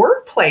in the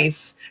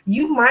workplace,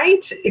 you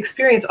might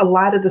experience a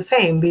lot of the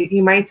same.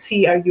 You might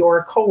see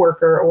your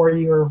coworker or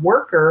your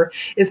worker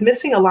is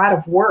missing a lot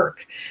of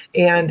work.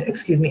 And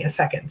excuse me a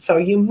second. So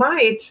you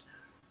might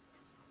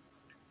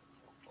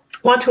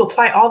want to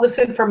apply all this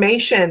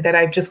information that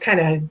I've just kind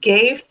of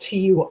gave to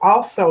you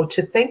also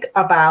to think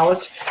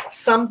about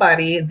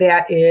somebody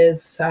that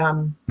is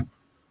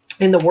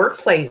in the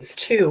workplace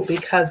too,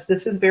 because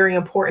this is very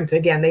important.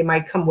 Again, they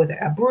might come with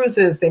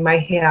bruises. They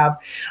might have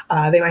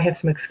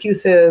some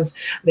excuses.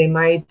 They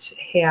might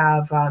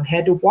have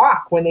had to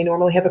walk when they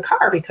normally have a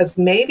car, because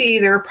maybe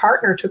their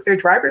partner took their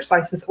driver's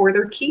license or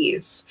their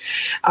keys.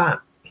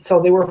 So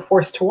they were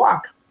forced to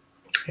walk.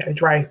 I got a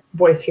dry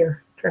voice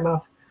here, dry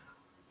mouth.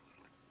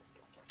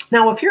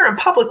 Now, if you're in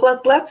public,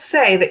 let's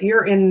say that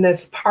you're in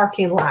this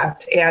parking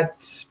lot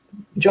at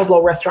Joe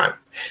Blow restaurant.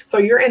 So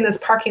you're in this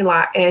parking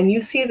lot and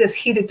you see this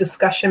heated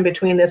discussion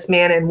between this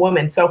man and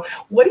woman. So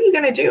what are you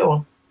going to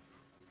do?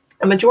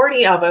 A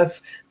majority of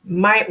us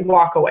might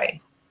walk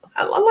away.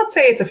 let's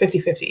say it's a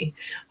 50-50.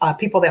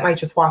 People that might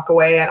just walk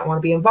away, I don't want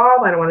to be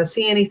involved, I don't want to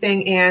see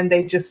anything, and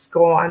they just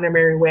go on their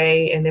merry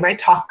way, and they might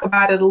talk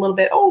about it a little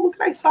bit. Oh, look,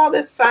 I saw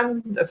this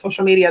on the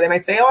social media. They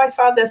might say, oh, I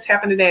saw this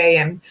happen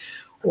today,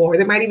 or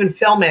they might even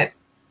film it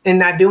and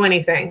not do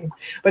anything.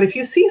 But if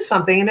you see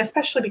something, and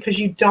especially because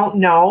you don't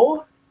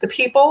know the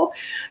people,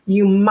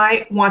 you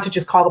might want to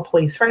just call the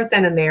police right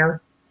then and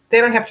there. They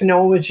don't have to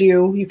know it was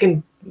you. You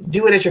can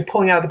do it as you're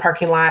pulling out of the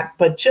parking lot,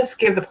 but just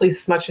give the police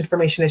as much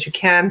information as you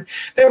can.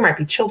 There might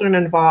be children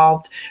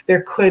involved.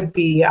 There could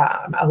be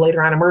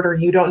later on a murder.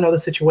 You don't know the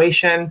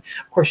situation.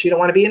 Of course, you don't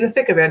want to be in the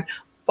thick of it,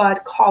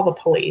 but call the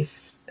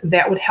police.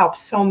 That would help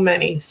so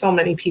many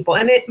people.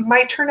 And it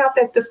might turn out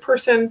that this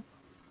person,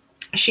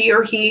 she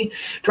or he,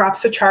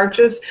 drops the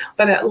charges,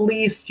 but at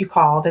least you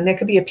called, and that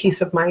could be a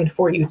peace of mind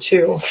for you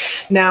too.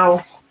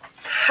 Now,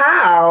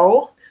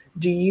 how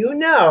do you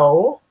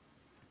know?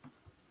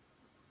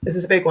 This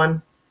is a big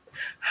one.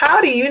 How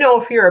do you know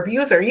if you're an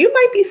abuser? You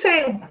might be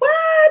saying,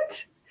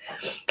 what?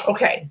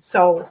 Okay,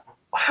 so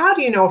how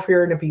do you know if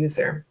you're an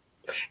abuser?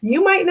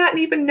 You might not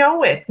even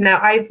know it.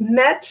 Now, I've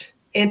met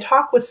and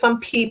talked with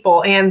some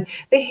people, and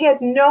they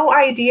had no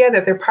idea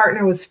that their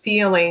partner was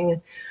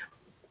feeling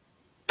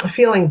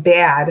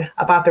bad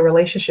about the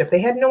relationship.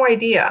 They had no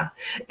idea.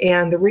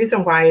 And the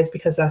reason why is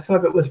because some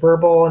of it was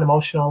verbal and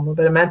emotional, a little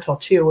bit of mental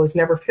too. It was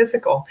never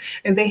physical.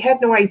 And they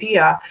had no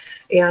idea.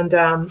 And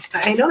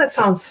I know that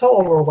sounds so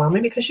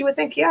overwhelming, because you would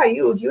think, yeah,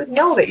 you would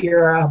know that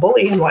you're a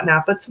bully and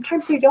whatnot, but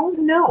sometimes they don't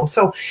know.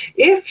 So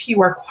if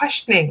you are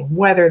questioning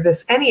whether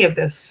any of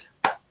this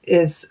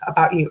is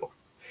about you,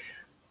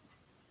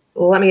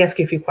 let me ask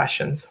you a few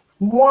questions.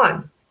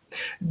 One,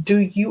 do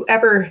you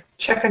ever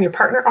check on your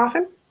partner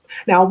often?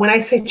 Now, when I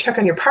say check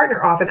on your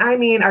partner often, I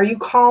mean, are you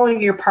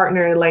calling your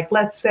partner, like,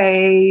 let's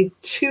say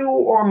 2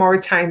 or more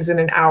times in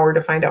an hour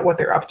to find out what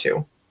they're up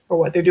to, or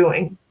what they're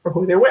doing, or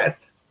who they're with?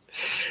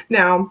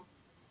 Now,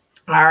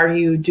 are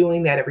you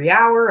doing that every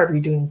hour? Are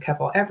you doing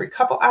every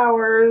couple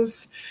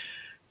hours?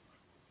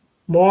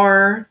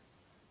 More?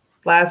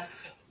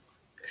 Less?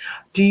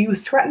 Do you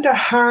threaten to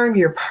harm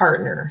your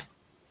partner?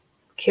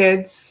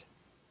 Kids?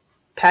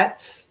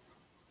 Pets?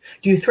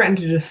 Do you threaten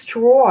to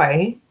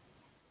destroy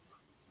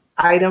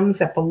items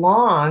that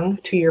belong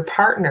to your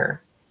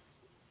partner?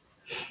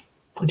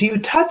 Do you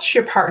touch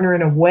your partner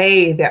in a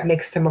way that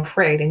makes them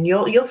afraid? And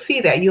you'll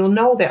see that. You'll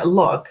know that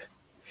look.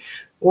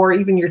 Or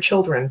even your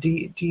children. Do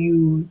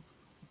you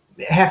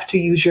have to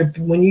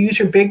when you use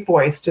your big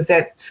voice, does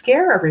that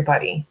scare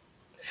everybody?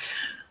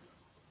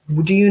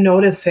 Do you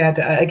notice that,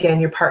 again,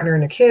 your partner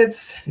and the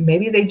kids,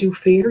 maybe they do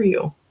fear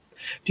you?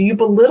 Do you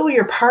belittle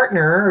your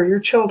partner or your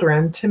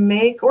children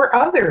or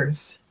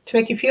others to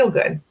make you feel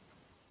good?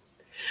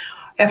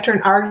 After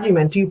an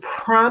argument, do you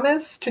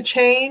promise to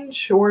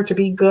change or to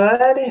be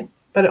good,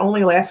 but it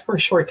only lasts for a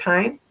short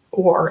time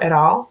or at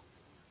all?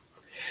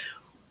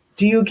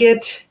 Do you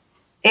get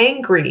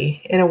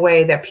angry in a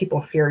way that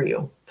people fear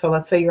you? So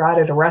let's say you're out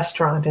at a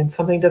restaurant and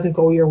something doesn't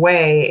go your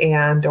way,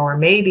 or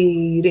maybe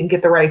you didn't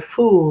get the right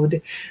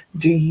food.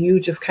 Do you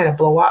just kind of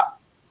blow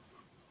up?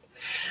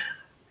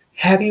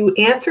 Have you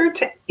answered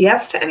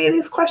yes to any of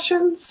these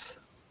questions?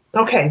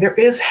 Okay, there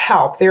is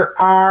help. There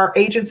are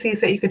agencies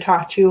that you can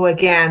talk to.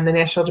 Again, the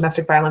National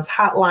Domestic Violence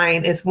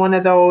Hotline is one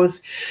of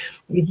those.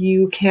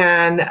 You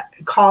can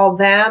call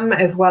them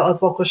as well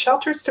as local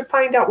shelters to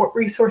find out what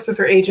resources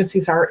or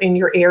agencies are in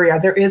your area.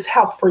 There is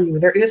help for you.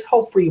 There is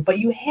hope for you, but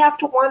you have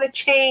to want to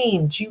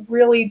change. You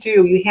really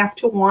do. You have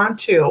to want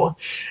to.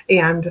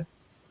 And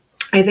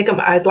I think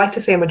I'd like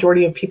to say a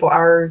majority of people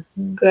are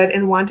good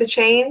and want to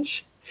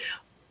change,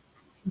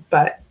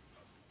 but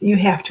you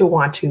have to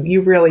want to.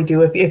 You really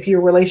do. If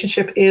your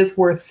relationship is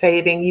worth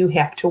saving, you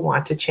have to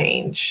want to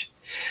change.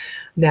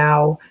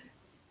 Now,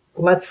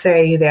 let's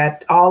say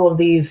that all of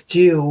these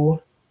do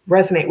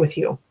resonate with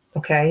you.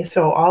 Okay,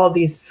 so all of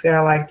these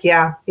are like,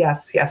 yeah,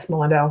 yes,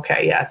 Melinda,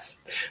 okay, yes.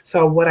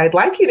 So what I'd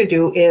like you to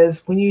do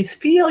is, when you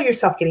feel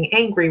yourself getting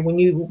angry, when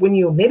you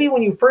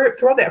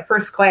throw that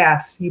first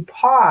glass, you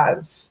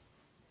pause,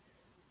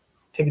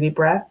 take a deep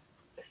breath,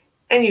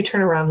 and you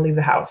turn around and leave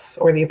the house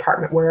or the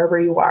apartment, wherever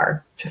you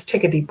are. Just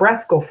take a deep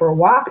breath, go for a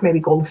walk, maybe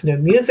go listen to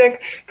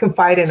music,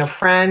 confide in a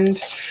friend,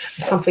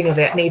 something of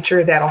that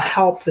nature that'll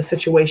help the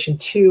situation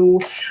too.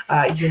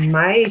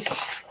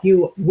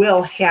 You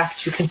will have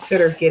to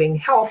consider getting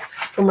help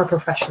from a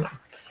professional.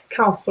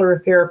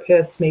 Counselor,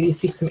 therapist, maybe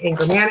seek some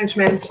anger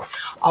management.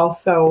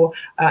 Also,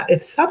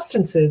 if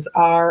substances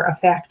are a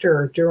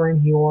factor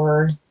during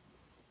your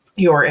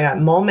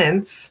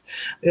moments,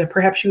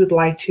 perhaps you would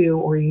like to,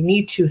 or you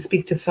need to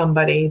speak to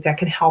somebody that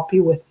can help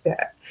you with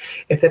that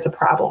if that's a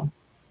problem.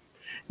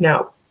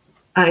 Now,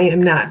 I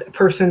am not a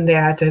person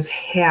that has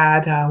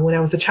had, when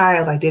I was a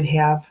child, I did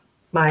have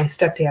my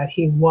stepdad.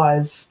 He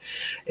was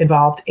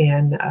involved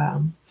in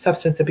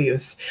substance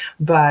abuse,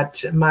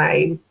 but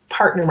my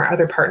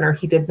other partner,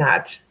 he did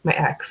not, my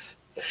ex.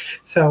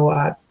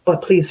 So,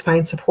 but please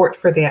find support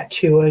for that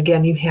too.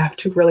 Again, you have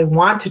to really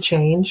want to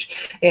change,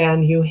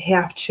 and you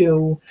have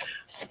to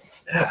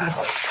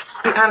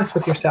be honest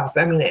with yourself.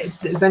 I mean,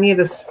 does any of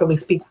this really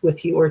speak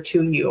with you or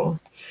to you?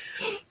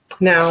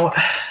 Now,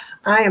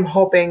 I am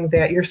hoping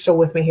that you're still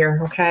with me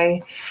here,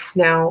 okay?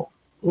 Now,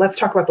 let's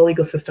talk about the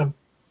legal system.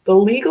 The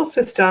legal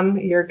system,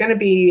 you're going to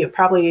be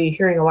probably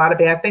hearing a lot of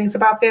bad things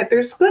about that.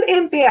 There's good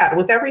and bad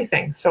with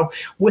everything. So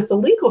with the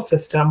legal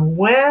system,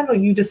 when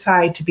you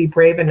decide to be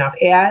brave enough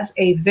as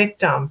a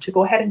victim to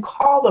go ahead and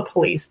call the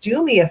police,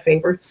 do me a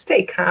favor,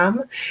 stay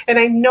calm. And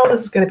I know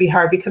this is going to be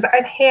hard because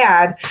I've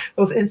had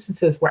those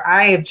instances where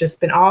I have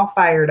just been all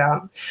fired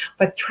up,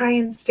 but try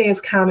and stay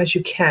as calm as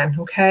you can,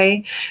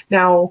 okay?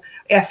 Now,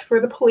 ask for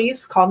the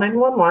police, call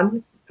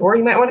 911, or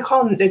you might want to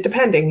call,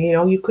 depending,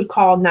 you could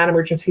call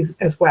non-emergencies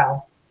as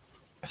well.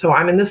 So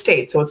I'm in the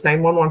state, so it's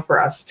 911 for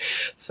us.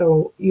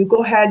 So you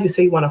go ahead, you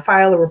say you want to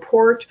file a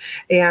report,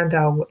 and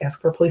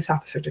ask for a police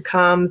officer to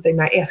come. They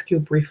might ask you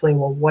briefly,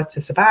 well, what's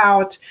this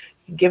about?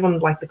 You give them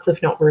like the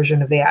Cliff Note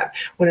version of that.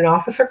 When an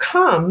officer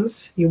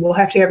comes, you will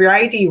have to have your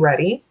ID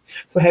ready.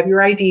 So have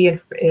your ID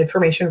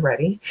information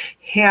ready.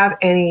 Have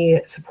any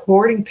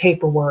supporting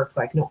paperwork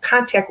like no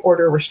contact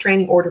order,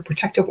 restraining order,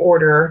 protective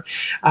order,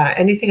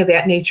 anything of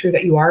that nature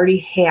that you already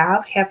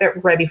have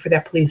that ready for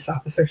that police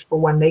officers for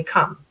when they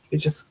come. You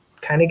just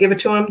kind of give it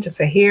to them, just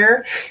say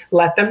here,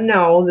 let them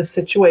know the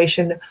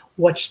situation,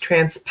 what's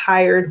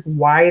transpired,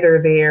 why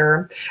they're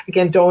there.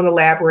 Again, don't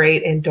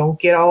elaborate and don't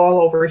get all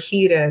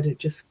overheated.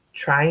 Just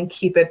try and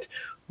keep it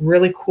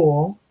really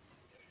cool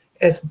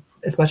as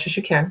much as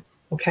you can,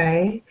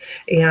 okay?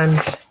 And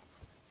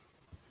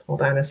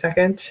hold on a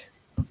second.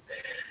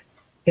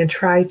 And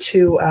try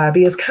to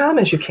be as calm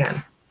as you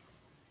can.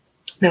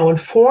 Now,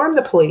 inform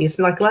the police,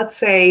 like let's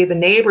say the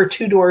neighbor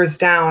 2 doors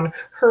down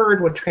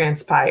heard what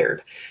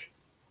transpired.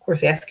 Of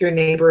course, ask your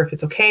neighbor if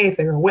it's okay, if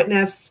they're a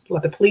witness.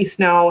 Let the police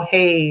know,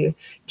 hey,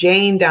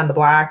 Jane down the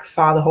block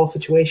saw the whole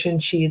situation.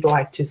 She'd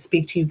like to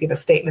speak to you, give a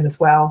statement as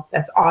well.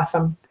 That's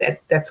awesome.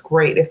 That's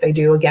great if they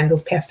do. Again,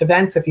 those past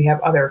events, if you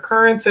have other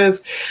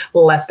occurrences,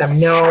 let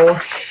them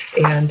know.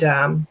 And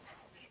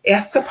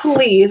ask the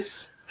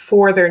police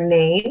for their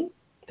name,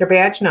 their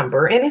badge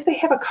number, and if they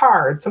have a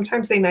card,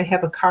 sometimes they might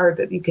have a card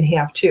that you can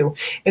have too,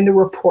 and the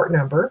report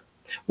number.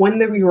 When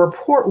your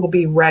report will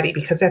be ready,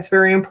 because that's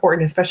very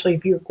important, especially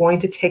if you're going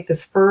to take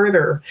this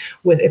further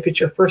if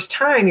it's your first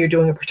time you're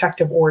doing a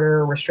protective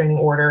order, restraining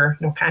order,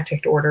 no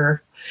contact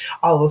order,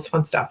 all those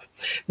fun stuff.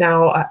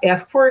 Now,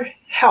 ask for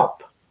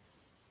help.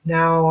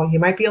 Now, you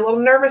might be a little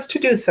nervous to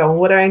do so.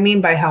 What do I mean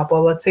by help?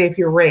 Well, let's say if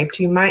you're raped,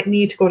 you might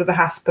need to go to the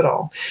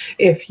hospital.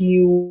 If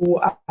you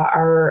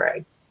are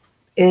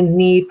in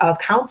need of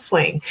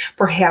counseling,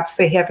 perhaps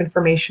they have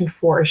information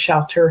for a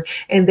shelter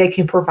and they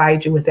can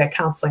provide you with that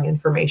counseling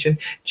information.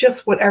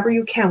 Just whatever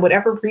you can,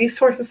 whatever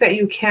resources that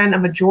you can. A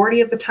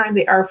majority of the time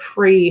they are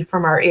free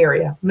from our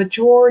area,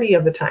 majority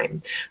of the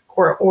time,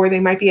 or they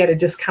might be at a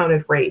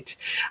discounted rate.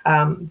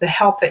 The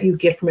help that you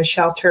get from a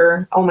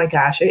shelter, oh my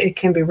gosh, it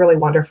can be really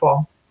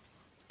wonderful.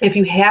 If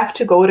you have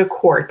to go to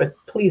court, but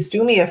please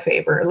do me a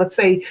favor. Let's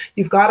say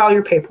you've got all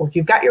your paperwork,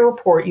 you've got your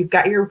report, you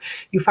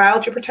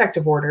filed your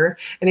protective order.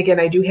 And again,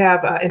 I do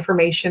have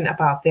information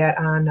about that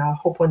on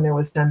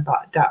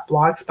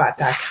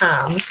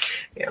hopewhentherewas.blogspot.com.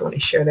 Yeah, let me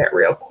share that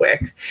real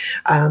quick.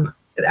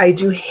 I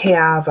do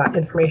have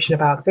information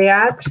about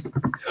that,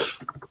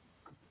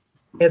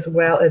 as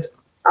well as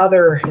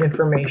other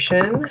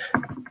information.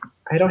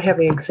 I don't have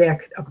the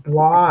exact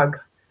blog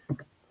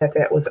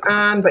that was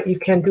on, but you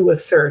can do a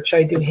search.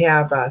 I do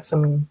have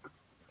some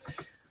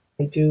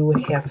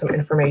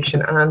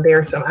information on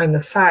there. So on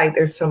the side,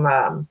 there's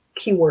some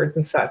keywords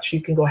and such. You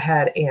can go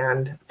ahead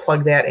and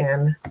plug that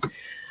in.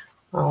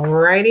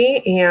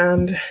 Alrighty,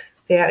 and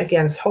that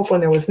again is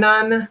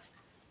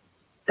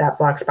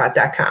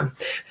hopewhentherewas.none.blogspot.com.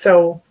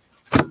 So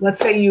let's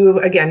say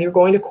you're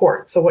going to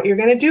court. So what you're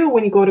going to do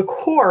when you go to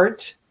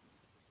court,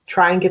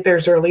 try and get there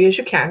as early as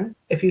you can.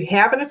 If you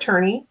have an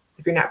attorney,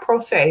 if you're not pro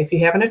se, if you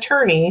have an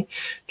attorney,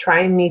 try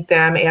and meet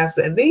them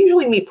they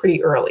usually meet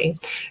pretty early,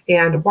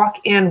 and walk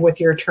in with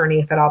your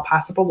attorney if at all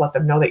possible. Let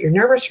them know that you're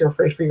nervous, you're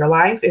afraid for your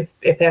life,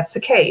 if that's the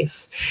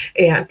case,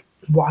 and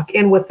walk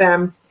in with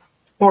them,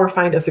 or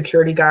find a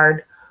security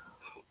guard.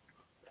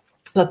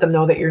 Let them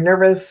know that you're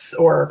nervous,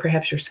 or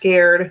perhaps you're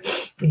scared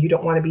and you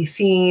don't want to be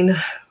seen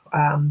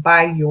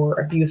by your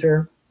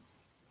abuser.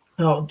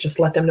 Just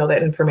let them know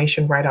that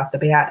information right off the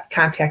bat.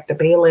 Contact the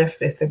bailiff.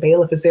 If the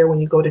bailiff is there when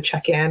you go to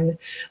check in,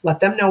 let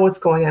them know what's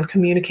going on.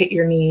 Communicate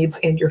your needs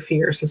and your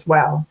fears as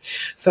well.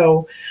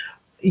 So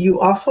you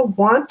also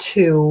want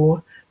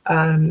to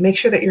make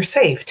sure that you're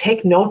safe.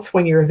 Take notes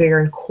when you're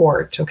there in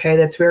court, okay?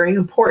 That's very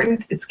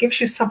important. It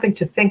gives you something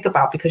to think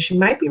about because you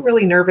might be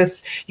really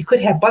nervous. You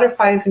could have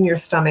butterflies in your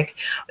stomach.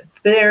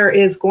 There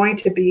is going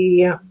to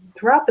be,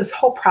 throughout this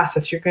whole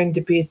process, you're going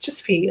to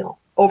just feel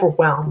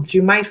overwhelmed.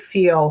 You might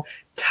feel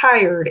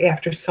tired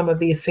after some of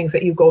these things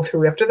that you go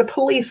through. After the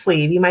police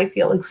leave, you might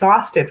feel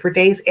exhausted for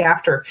days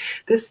after.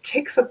 This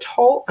takes a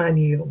toll on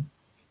you.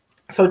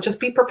 So just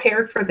be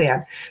prepared for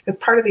that. That's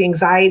part of the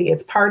anxiety.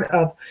 It's part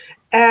of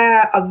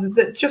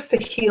just the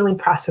healing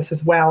process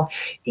as well.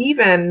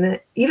 Even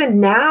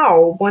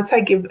now, once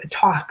I give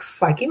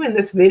talks, like even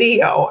this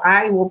video,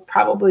 I will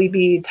probably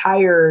be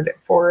tired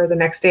for the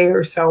next day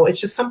or so. It's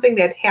just something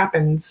that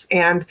happens,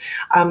 and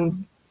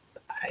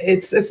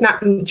it's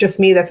not just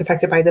me that's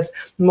affected by this.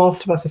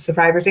 Most of us as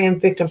survivors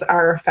and victims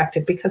are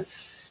affected, because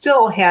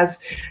still has,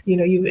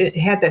 you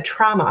had that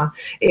trauma,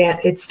 and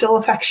it still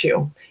affects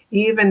you.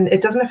 Even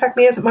it doesn't affect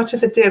me as much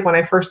as it did when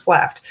I first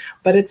left,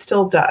 but it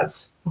still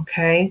does.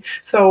 Okay.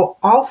 So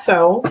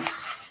also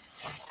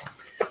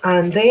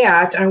on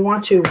that, I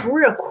want to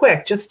real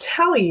quick just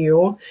tell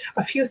you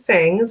a few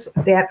things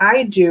that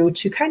I do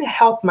to kind of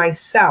help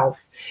myself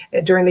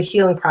during the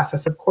healing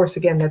process. Of course,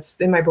 again, that's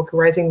in my book,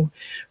 Rising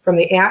from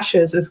the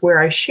Ashes, is where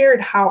I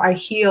shared how I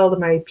healed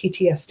my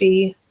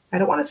PTSD. I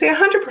don't want to say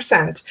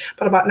 100%,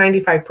 but about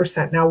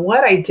 95%. Now,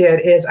 what I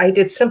did is I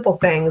did simple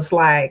things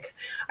like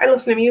I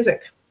listen to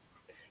music.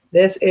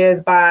 This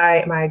is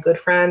by my good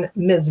friend,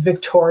 Ms.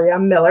 Victoria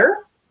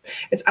Miller.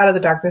 It's Out of the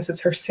Darkness.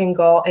 It's her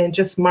single, and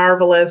just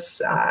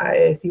marvelous.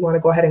 If you want to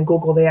go ahead and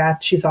Google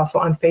that, she's also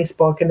on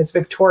Facebook, and it's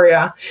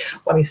Victoria.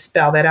 Let me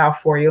spell that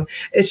out for you.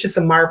 It's just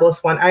a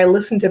marvelous one. I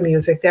listen to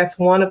music. That's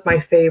one of my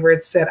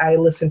favorites that I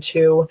listen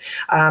to.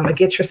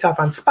 Get yourself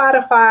on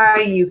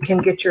Spotify. You can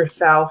get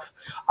yourself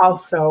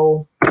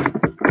also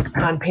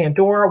on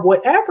Pandora,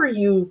 whatever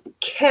you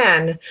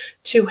can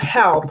to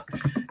help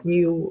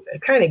you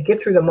kind of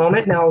get through the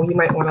moment. Now, you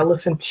might want to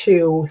listen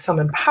to some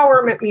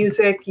empowerment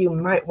music. You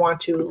might want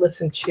to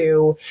listen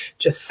to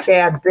just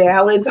sad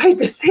ballads. I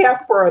did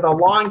that for the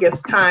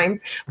longest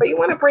time, but you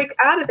want to break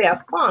out of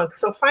that funk.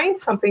 So find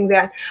something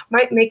that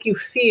might make you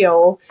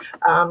feel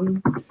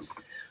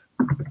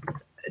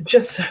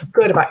just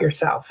good about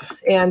yourself.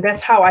 And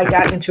that's how I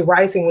got into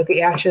Rising with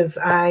the Ashes.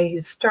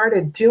 I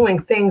started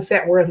doing things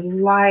that were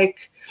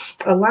like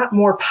a lot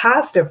more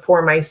positive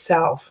for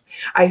myself.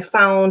 I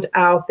found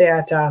out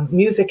that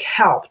music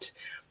helped.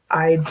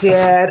 I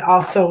did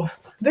also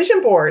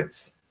vision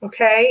boards.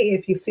 Okay,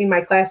 if you've seen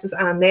my classes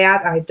on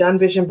that, I've done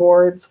vision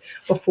boards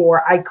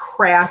before. I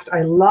craft.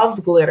 I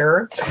love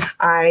glitter.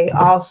 I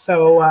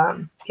also,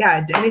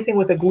 anything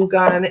with a glue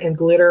gun and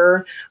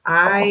glitter.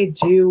 I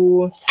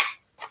do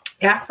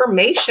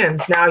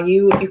affirmations. Now,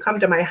 if you come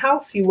to my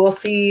house, you will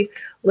see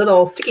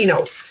little sticky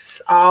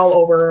notes all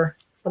over.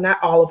 Well,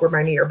 not all over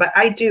my mirror, but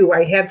I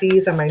have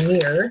these on my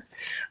mirror.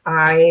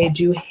 I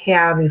do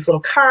have these little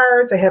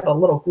cards. I have a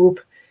little group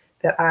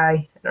that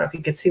I don't know if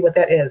you can see what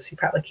that is. You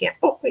probably can't.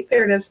 Oh, wait,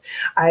 there it is.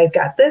 I've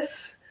got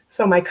this.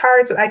 So my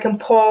cards that I can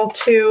pull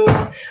to,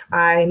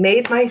 I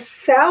made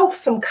myself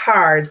some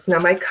cards. Now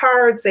my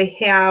cards, they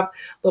have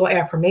little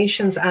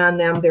affirmations on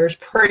them. There's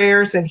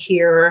prayers in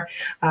here.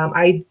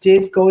 I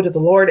did go to the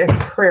Lord in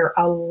prayer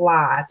a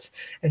lot,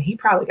 and he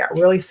probably got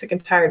really sick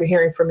and tired of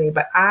hearing from me,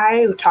 but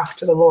I talked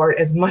to the Lord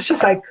as much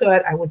as I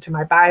could. I went to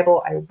my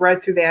Bible. I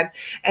read through that.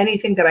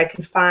 Anything that I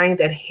could find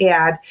that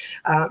had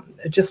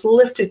just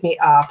lifted me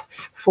up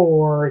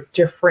for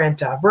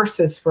different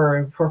verses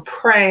for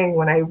praying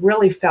when I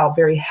really felt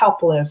very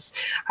helpless.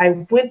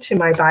 I went to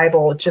my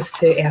Bible just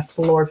to ask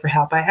the Lord for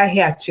help. I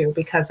had to,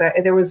 because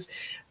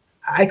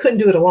I couldn't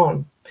do it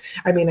alone.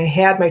 I mean, I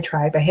had my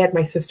tribe, I had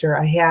my sister,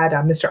 I had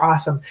Mr.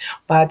 Awesome,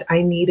 but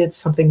I needed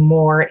something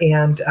more.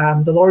 And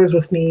the Lord was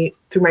with me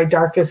through my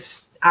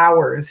darkest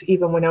hours.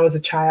 Even when I was a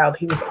child,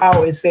 he was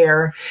always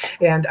there.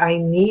 And I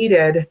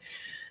needed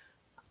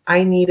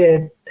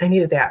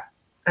that.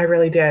 I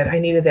really did. I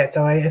needed that,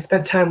 though. I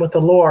spent time with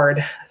the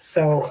Lord.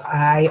 So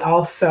I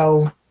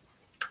also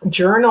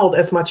journaled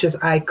as much as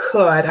I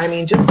could. I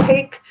mean, just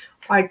take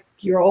like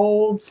your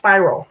old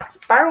spiral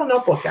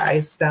notebook,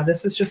 guys. Now,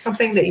 this is just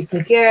something that you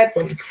can get.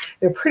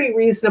 They're pretty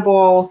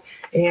reasonable.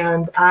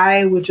 And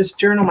I would just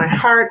journal my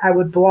heart. I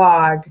would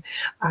blog.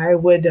 I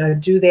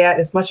would do that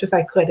as much as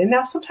I could. And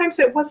now sometimes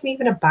it wasn't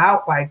even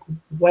about like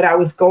what I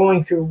was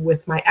going through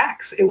with my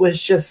ex. It was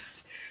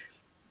just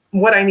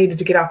what I needed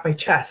to get off my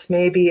chest.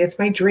 Maybe it's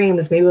my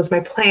dreams, maybe it was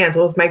my plans,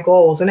 it was my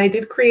goals. And I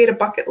did create a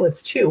bucket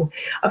list too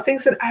of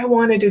things that I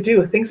wanted to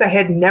do, things I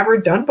had never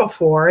done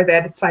before,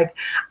 that it's like,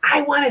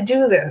 I want to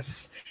do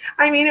this.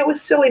 I mean, it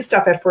was silly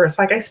stuff at first.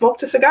 Like I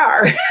smoked a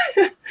cigar.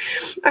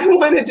 I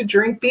wanted to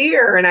drink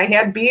beer, and I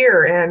had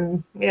beer,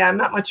 and yeah, I'm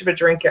not much of a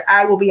drinker.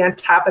 I will be on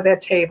top of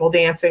that table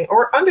dancing,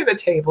 or under the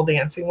table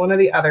dancing, one or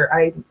the other.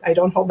 I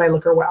don't hold my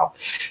liquor well.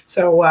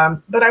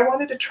 So, but I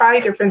wanted to try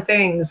different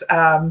things.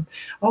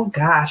 Oh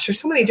gosh, there's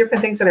so many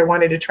different things that I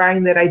wanted to try,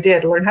 and that I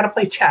did. Learn how to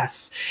play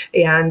chess.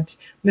 And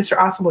Mr.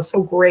 Awesome was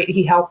so great.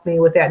 He helped me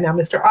with that. Now,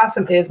 Mr.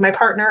 Awesome is my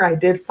partner. I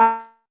did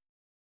find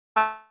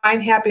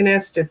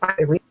happiness, did find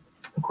a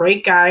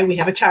great guy. We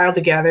have a child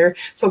together.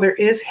 So there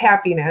is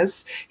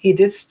happiness. He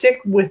did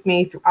stick with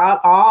me throughout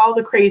all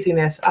the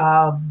craziness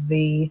of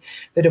the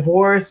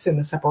divorce and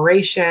the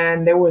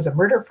separation. There was a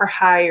murder for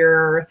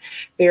hire.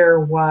 There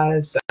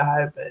was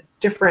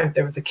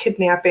there was a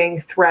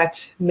kidnapping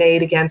threat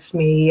made against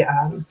me.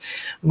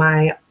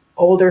 My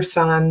older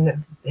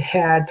son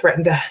had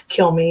threatened to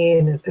kill me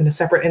in a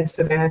separate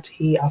incident.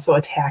 He also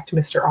attacked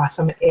Mr.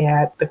 Awesome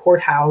at the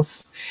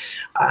courthouse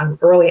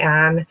early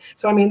on.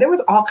 So, I mean, there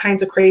was all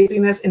kinds of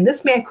craziness. And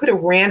this man could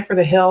have ran for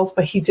the hills,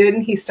 but he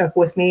didn't. He stuck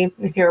with me.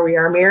 And here we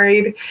are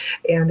married.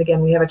 And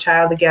again, we have a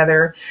child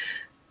together.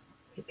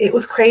 It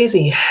was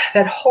crazy.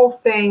 That whole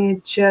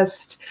thing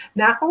just,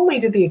 not only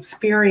did the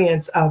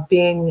experience of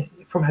being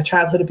from a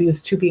childhood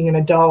abuse to being an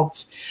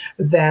adult,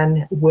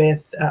 then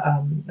with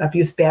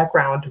abuse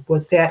background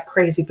was that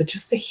crazy, but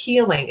just the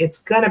healing, it's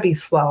going to be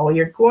slow.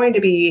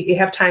 You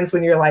have times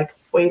when you're like,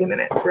 wait a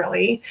minute,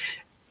 really?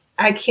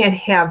 I can't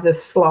have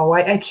this slow.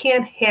 I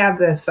can't have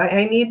this.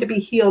 I need to be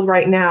healed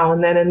right now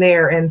and then and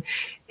there. And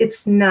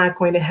it's not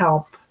going to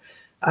help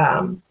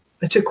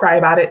to cry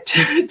about it,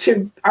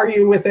 to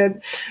argue with it.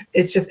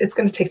 It's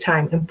going to take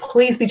time. And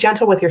please be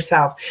gentle with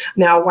yourself.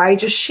 Now, why I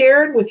just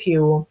shared with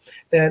you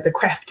the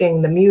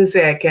crafting, the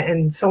music,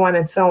 and so on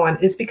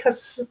is because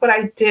this is what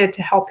I did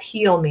to help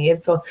heal me.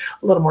 It's a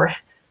little more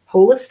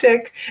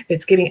holistic.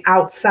 It's getting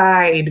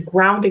outside,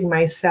 grounding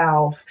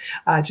myself,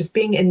 just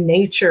being in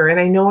nature. And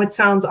I know it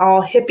sounds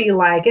all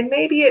hippie-like, and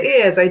maybe it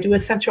is. I do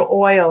essential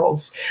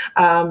oils.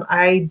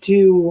 I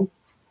do,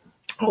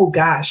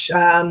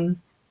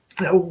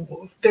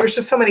 there's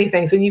just so many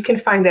things, and you can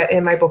find that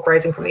in my book,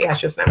 Rising from the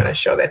Ashes, and I'm going to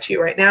show that to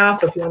you right now.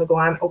 So if you want to go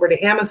on over to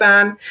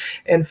Amazon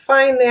and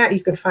find that, you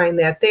can find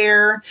that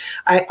there.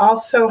 I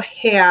also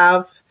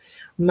have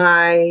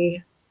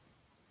my,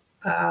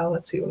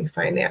 let's see, let me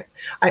find that.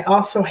 I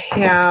also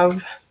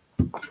have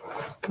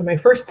my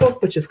first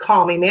book, which is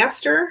Call Me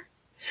Master.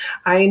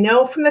 I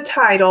know from the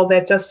title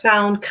that does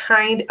sound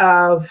kind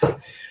of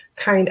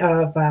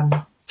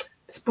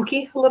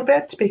spooky a little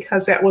bit,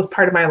 because that was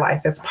part of my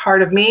life. That's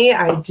part of me.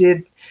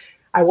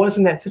 I was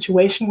in that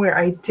situation where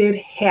I did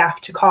have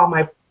to call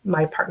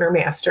my partner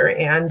master,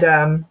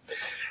 and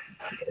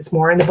it's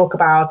more in the book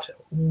about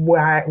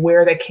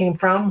where that came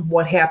from,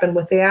 what happened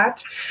with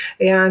that,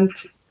 and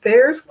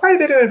there's quite a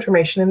bit of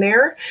information in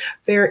there.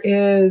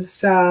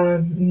 There's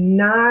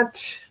enough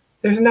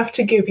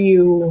to give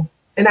you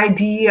an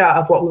idea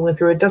of what we went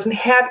through. It doesn't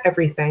have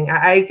everything.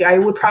 I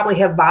would probably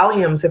have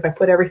volumes if I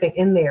put everything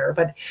in there,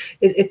 but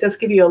it does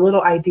give you a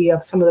little idea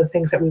of some of the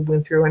things that we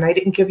went through. And I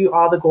didn't give you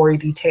all the gory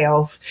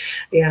details.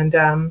 And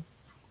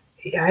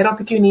I don't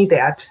think you need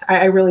that.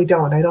 I really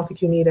don't. I don't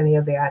think you need any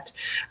of that.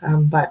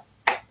 But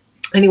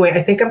anyway,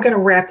 I think I'm going to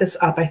wrap this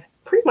up. I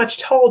pretty much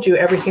told you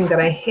everything that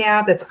I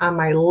have that's on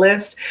my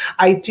list.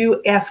 I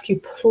do ask you,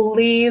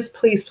 please,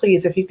 please,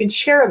 please, if you can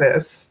share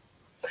this,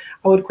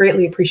 I would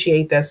greatly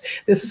appreciate this.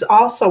 This is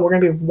also, we're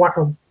going to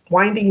be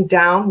winding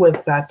down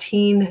with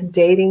teen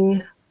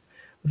dating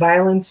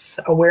violence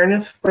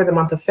awareness for the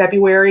month of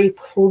February.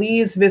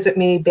 Please visit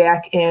me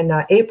back in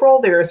April.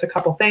 There's a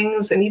couple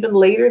things. And even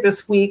later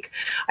this week,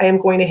 I am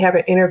going to have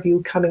an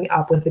interview coming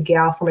up with a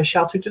gal from a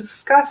shelter to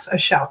discuss a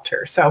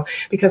shelter. So,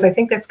 because I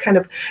think that's kind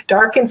of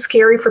dark and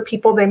scary for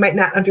people. They might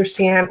not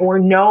understand or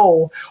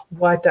know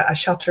what a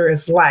shelter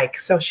is like.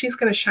 So she's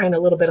going to shine a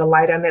little bit of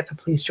light on that. So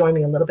please join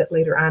me a little bit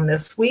later on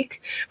this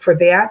week for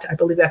that. I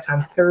believe that's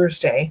on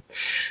Thursday.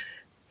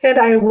 And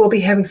I will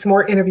be having some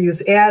more interviews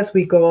as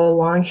we go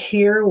along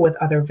here with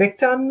other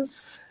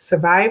victims,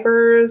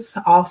 survivors,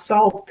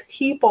 also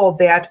people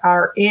that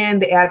are in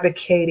the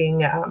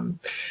advocating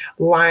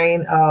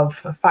line of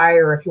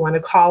fire, if you want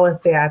to call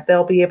it that.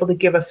 They'll be able to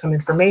give us some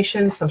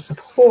information, some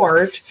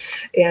support,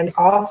 and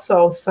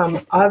also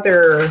some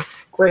other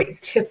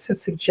great tips and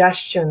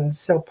suggestions.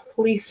 So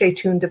please stay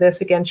tuned to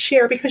this. Again,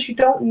 share, because you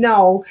don't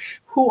know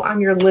who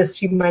on your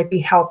list you might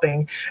be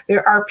helping.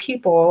 There are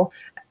people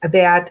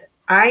that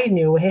I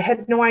knew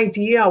had no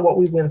idea what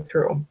we went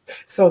through.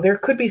 So there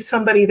could be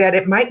somebody that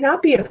it might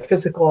not be a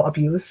physical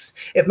abuse.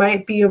 It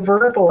might be a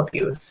verbal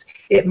abuse.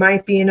 It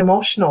might be an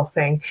emotional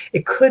thing.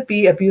 It could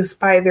be abuse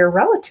by their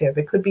relative.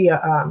 It could be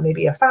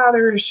maybe a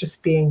father is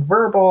just being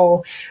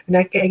verbal. And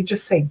I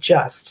just say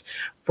just.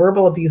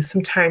 Verbal abuse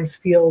sometimes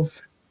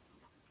feels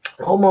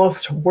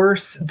almost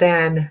worse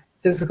than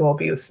physical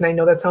abuse. And I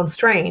know that sounds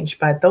strange,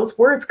 but those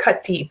words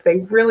cut deep. They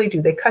really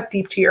do. They cut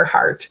deep to your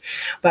heart.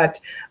 But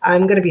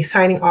I'm going to be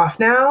signing off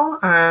now.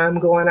 I'm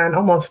going on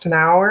almost an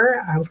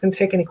hour. I was going to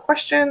take any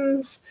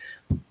questions,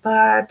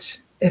 but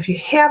if you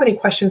have any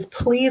questions,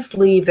 please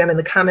leave them in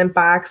the comment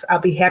box. I'll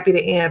be happy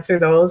to answer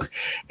those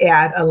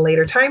at a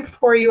later time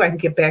for you. I can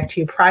get back to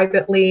you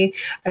privately.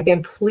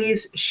 Again,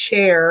 please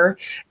share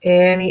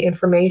any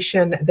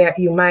information that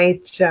you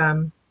might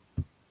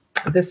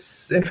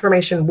this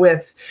information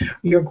with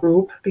your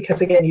group,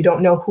 because again, you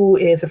don't know who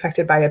is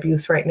affected by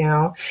abuse right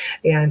now,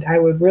 and I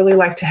would really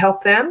like to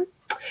help them.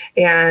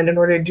 And in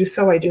order to do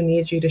so, I do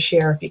need you to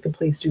share, if you can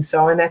please do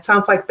so. And that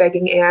sounds like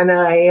begging, Anna.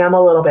 I am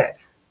a little bit.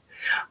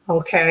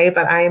 Okay,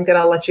 but I am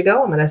going to let you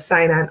go. I'm going to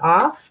sign on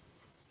off.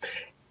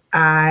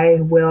 I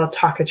will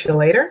talk at you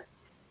later.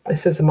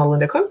 This is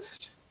Melinda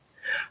Kunst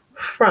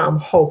from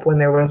Hope When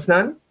There Was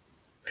None.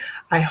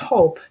 I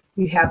hope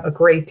You have a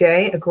great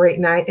day, a great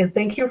night, and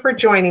thank you for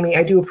joining me.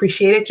 I do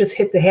appreciate it. Just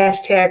hit the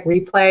hashtag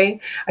replay.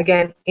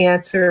 Again,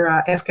 ask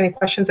any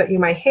questions that you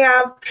might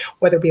have,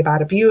 whether it be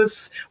about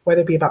abuse,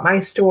 whether it be about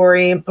my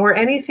story, or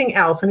anything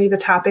else, any of the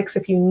topics.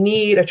 If you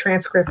need a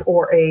transcript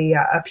or a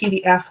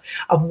PDF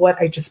of what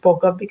I just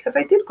spoke of, because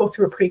I did go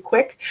through it pretty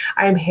quick,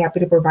 I am happy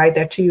to provide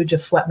that to you.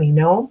 Just let me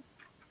know.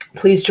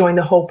 Please join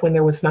the Hope When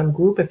There Was None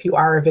group if you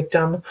are a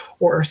victim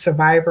or a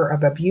survivor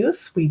of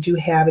abuse. We do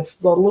have,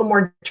 it's a little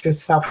more to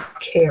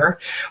self-care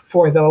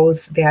for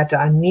those that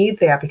need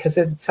that, because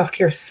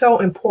self-care is so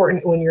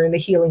important when you're in the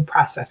healing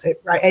process.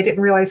 I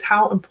didn't realize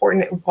how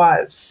important it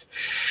was.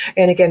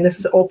 And again, this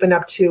is open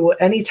up to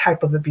any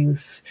type of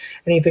abuse,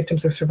 any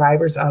victims or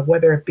survivors,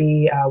 whether it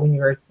be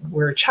when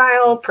were a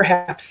child,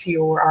 perhaps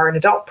you are an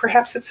adult,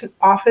 perhaps it's an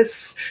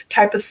office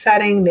type of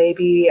setting,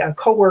 maybe a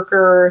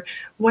coworker,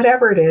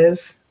 whatever it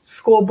is.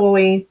 School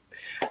bully,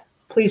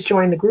 please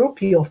join the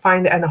group. You'll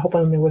find it on the Hope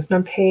When There Was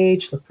None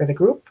page. Look for the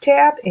group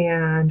tab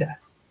and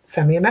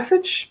send me a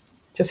message.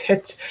 Just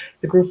hit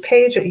the group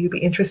page that you'd be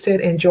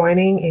interested in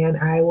joining, and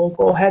I will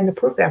go ahead and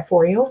approve that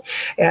for you.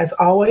 As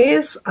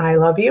always, I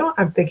love you.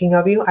 I'm thinking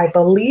of you. I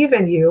believe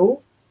in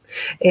you.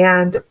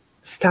 And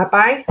stop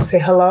by, say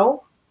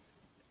hello,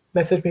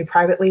 message me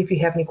privately if you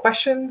have any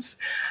questions.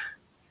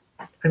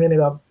 I'm going to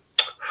go.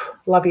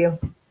 Love you.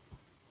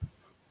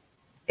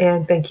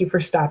 And thank you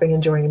for stopping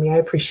and joining me. I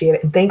appreciate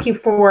it. And thank you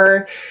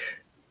for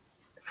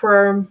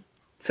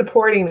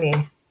supporting me.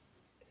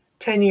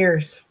 10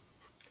 years,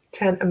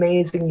 10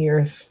 amazing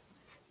years.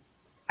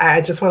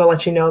 I just want to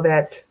let you know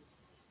that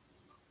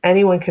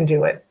anyone can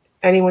do it.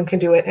 Anyone can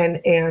do it.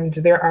 And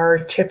there are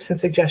tips and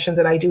suggestions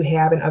that I do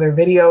have in other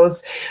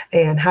videos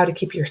and how to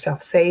keep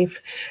yourself safe.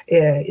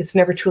 It's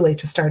never too late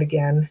to start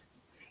again.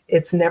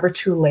 It's never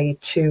too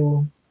late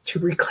to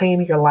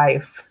reclaim your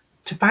life,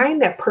 to find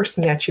that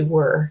person that you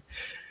were.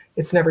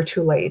 It's never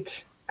too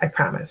late. I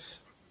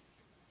promise.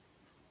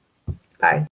 Bye.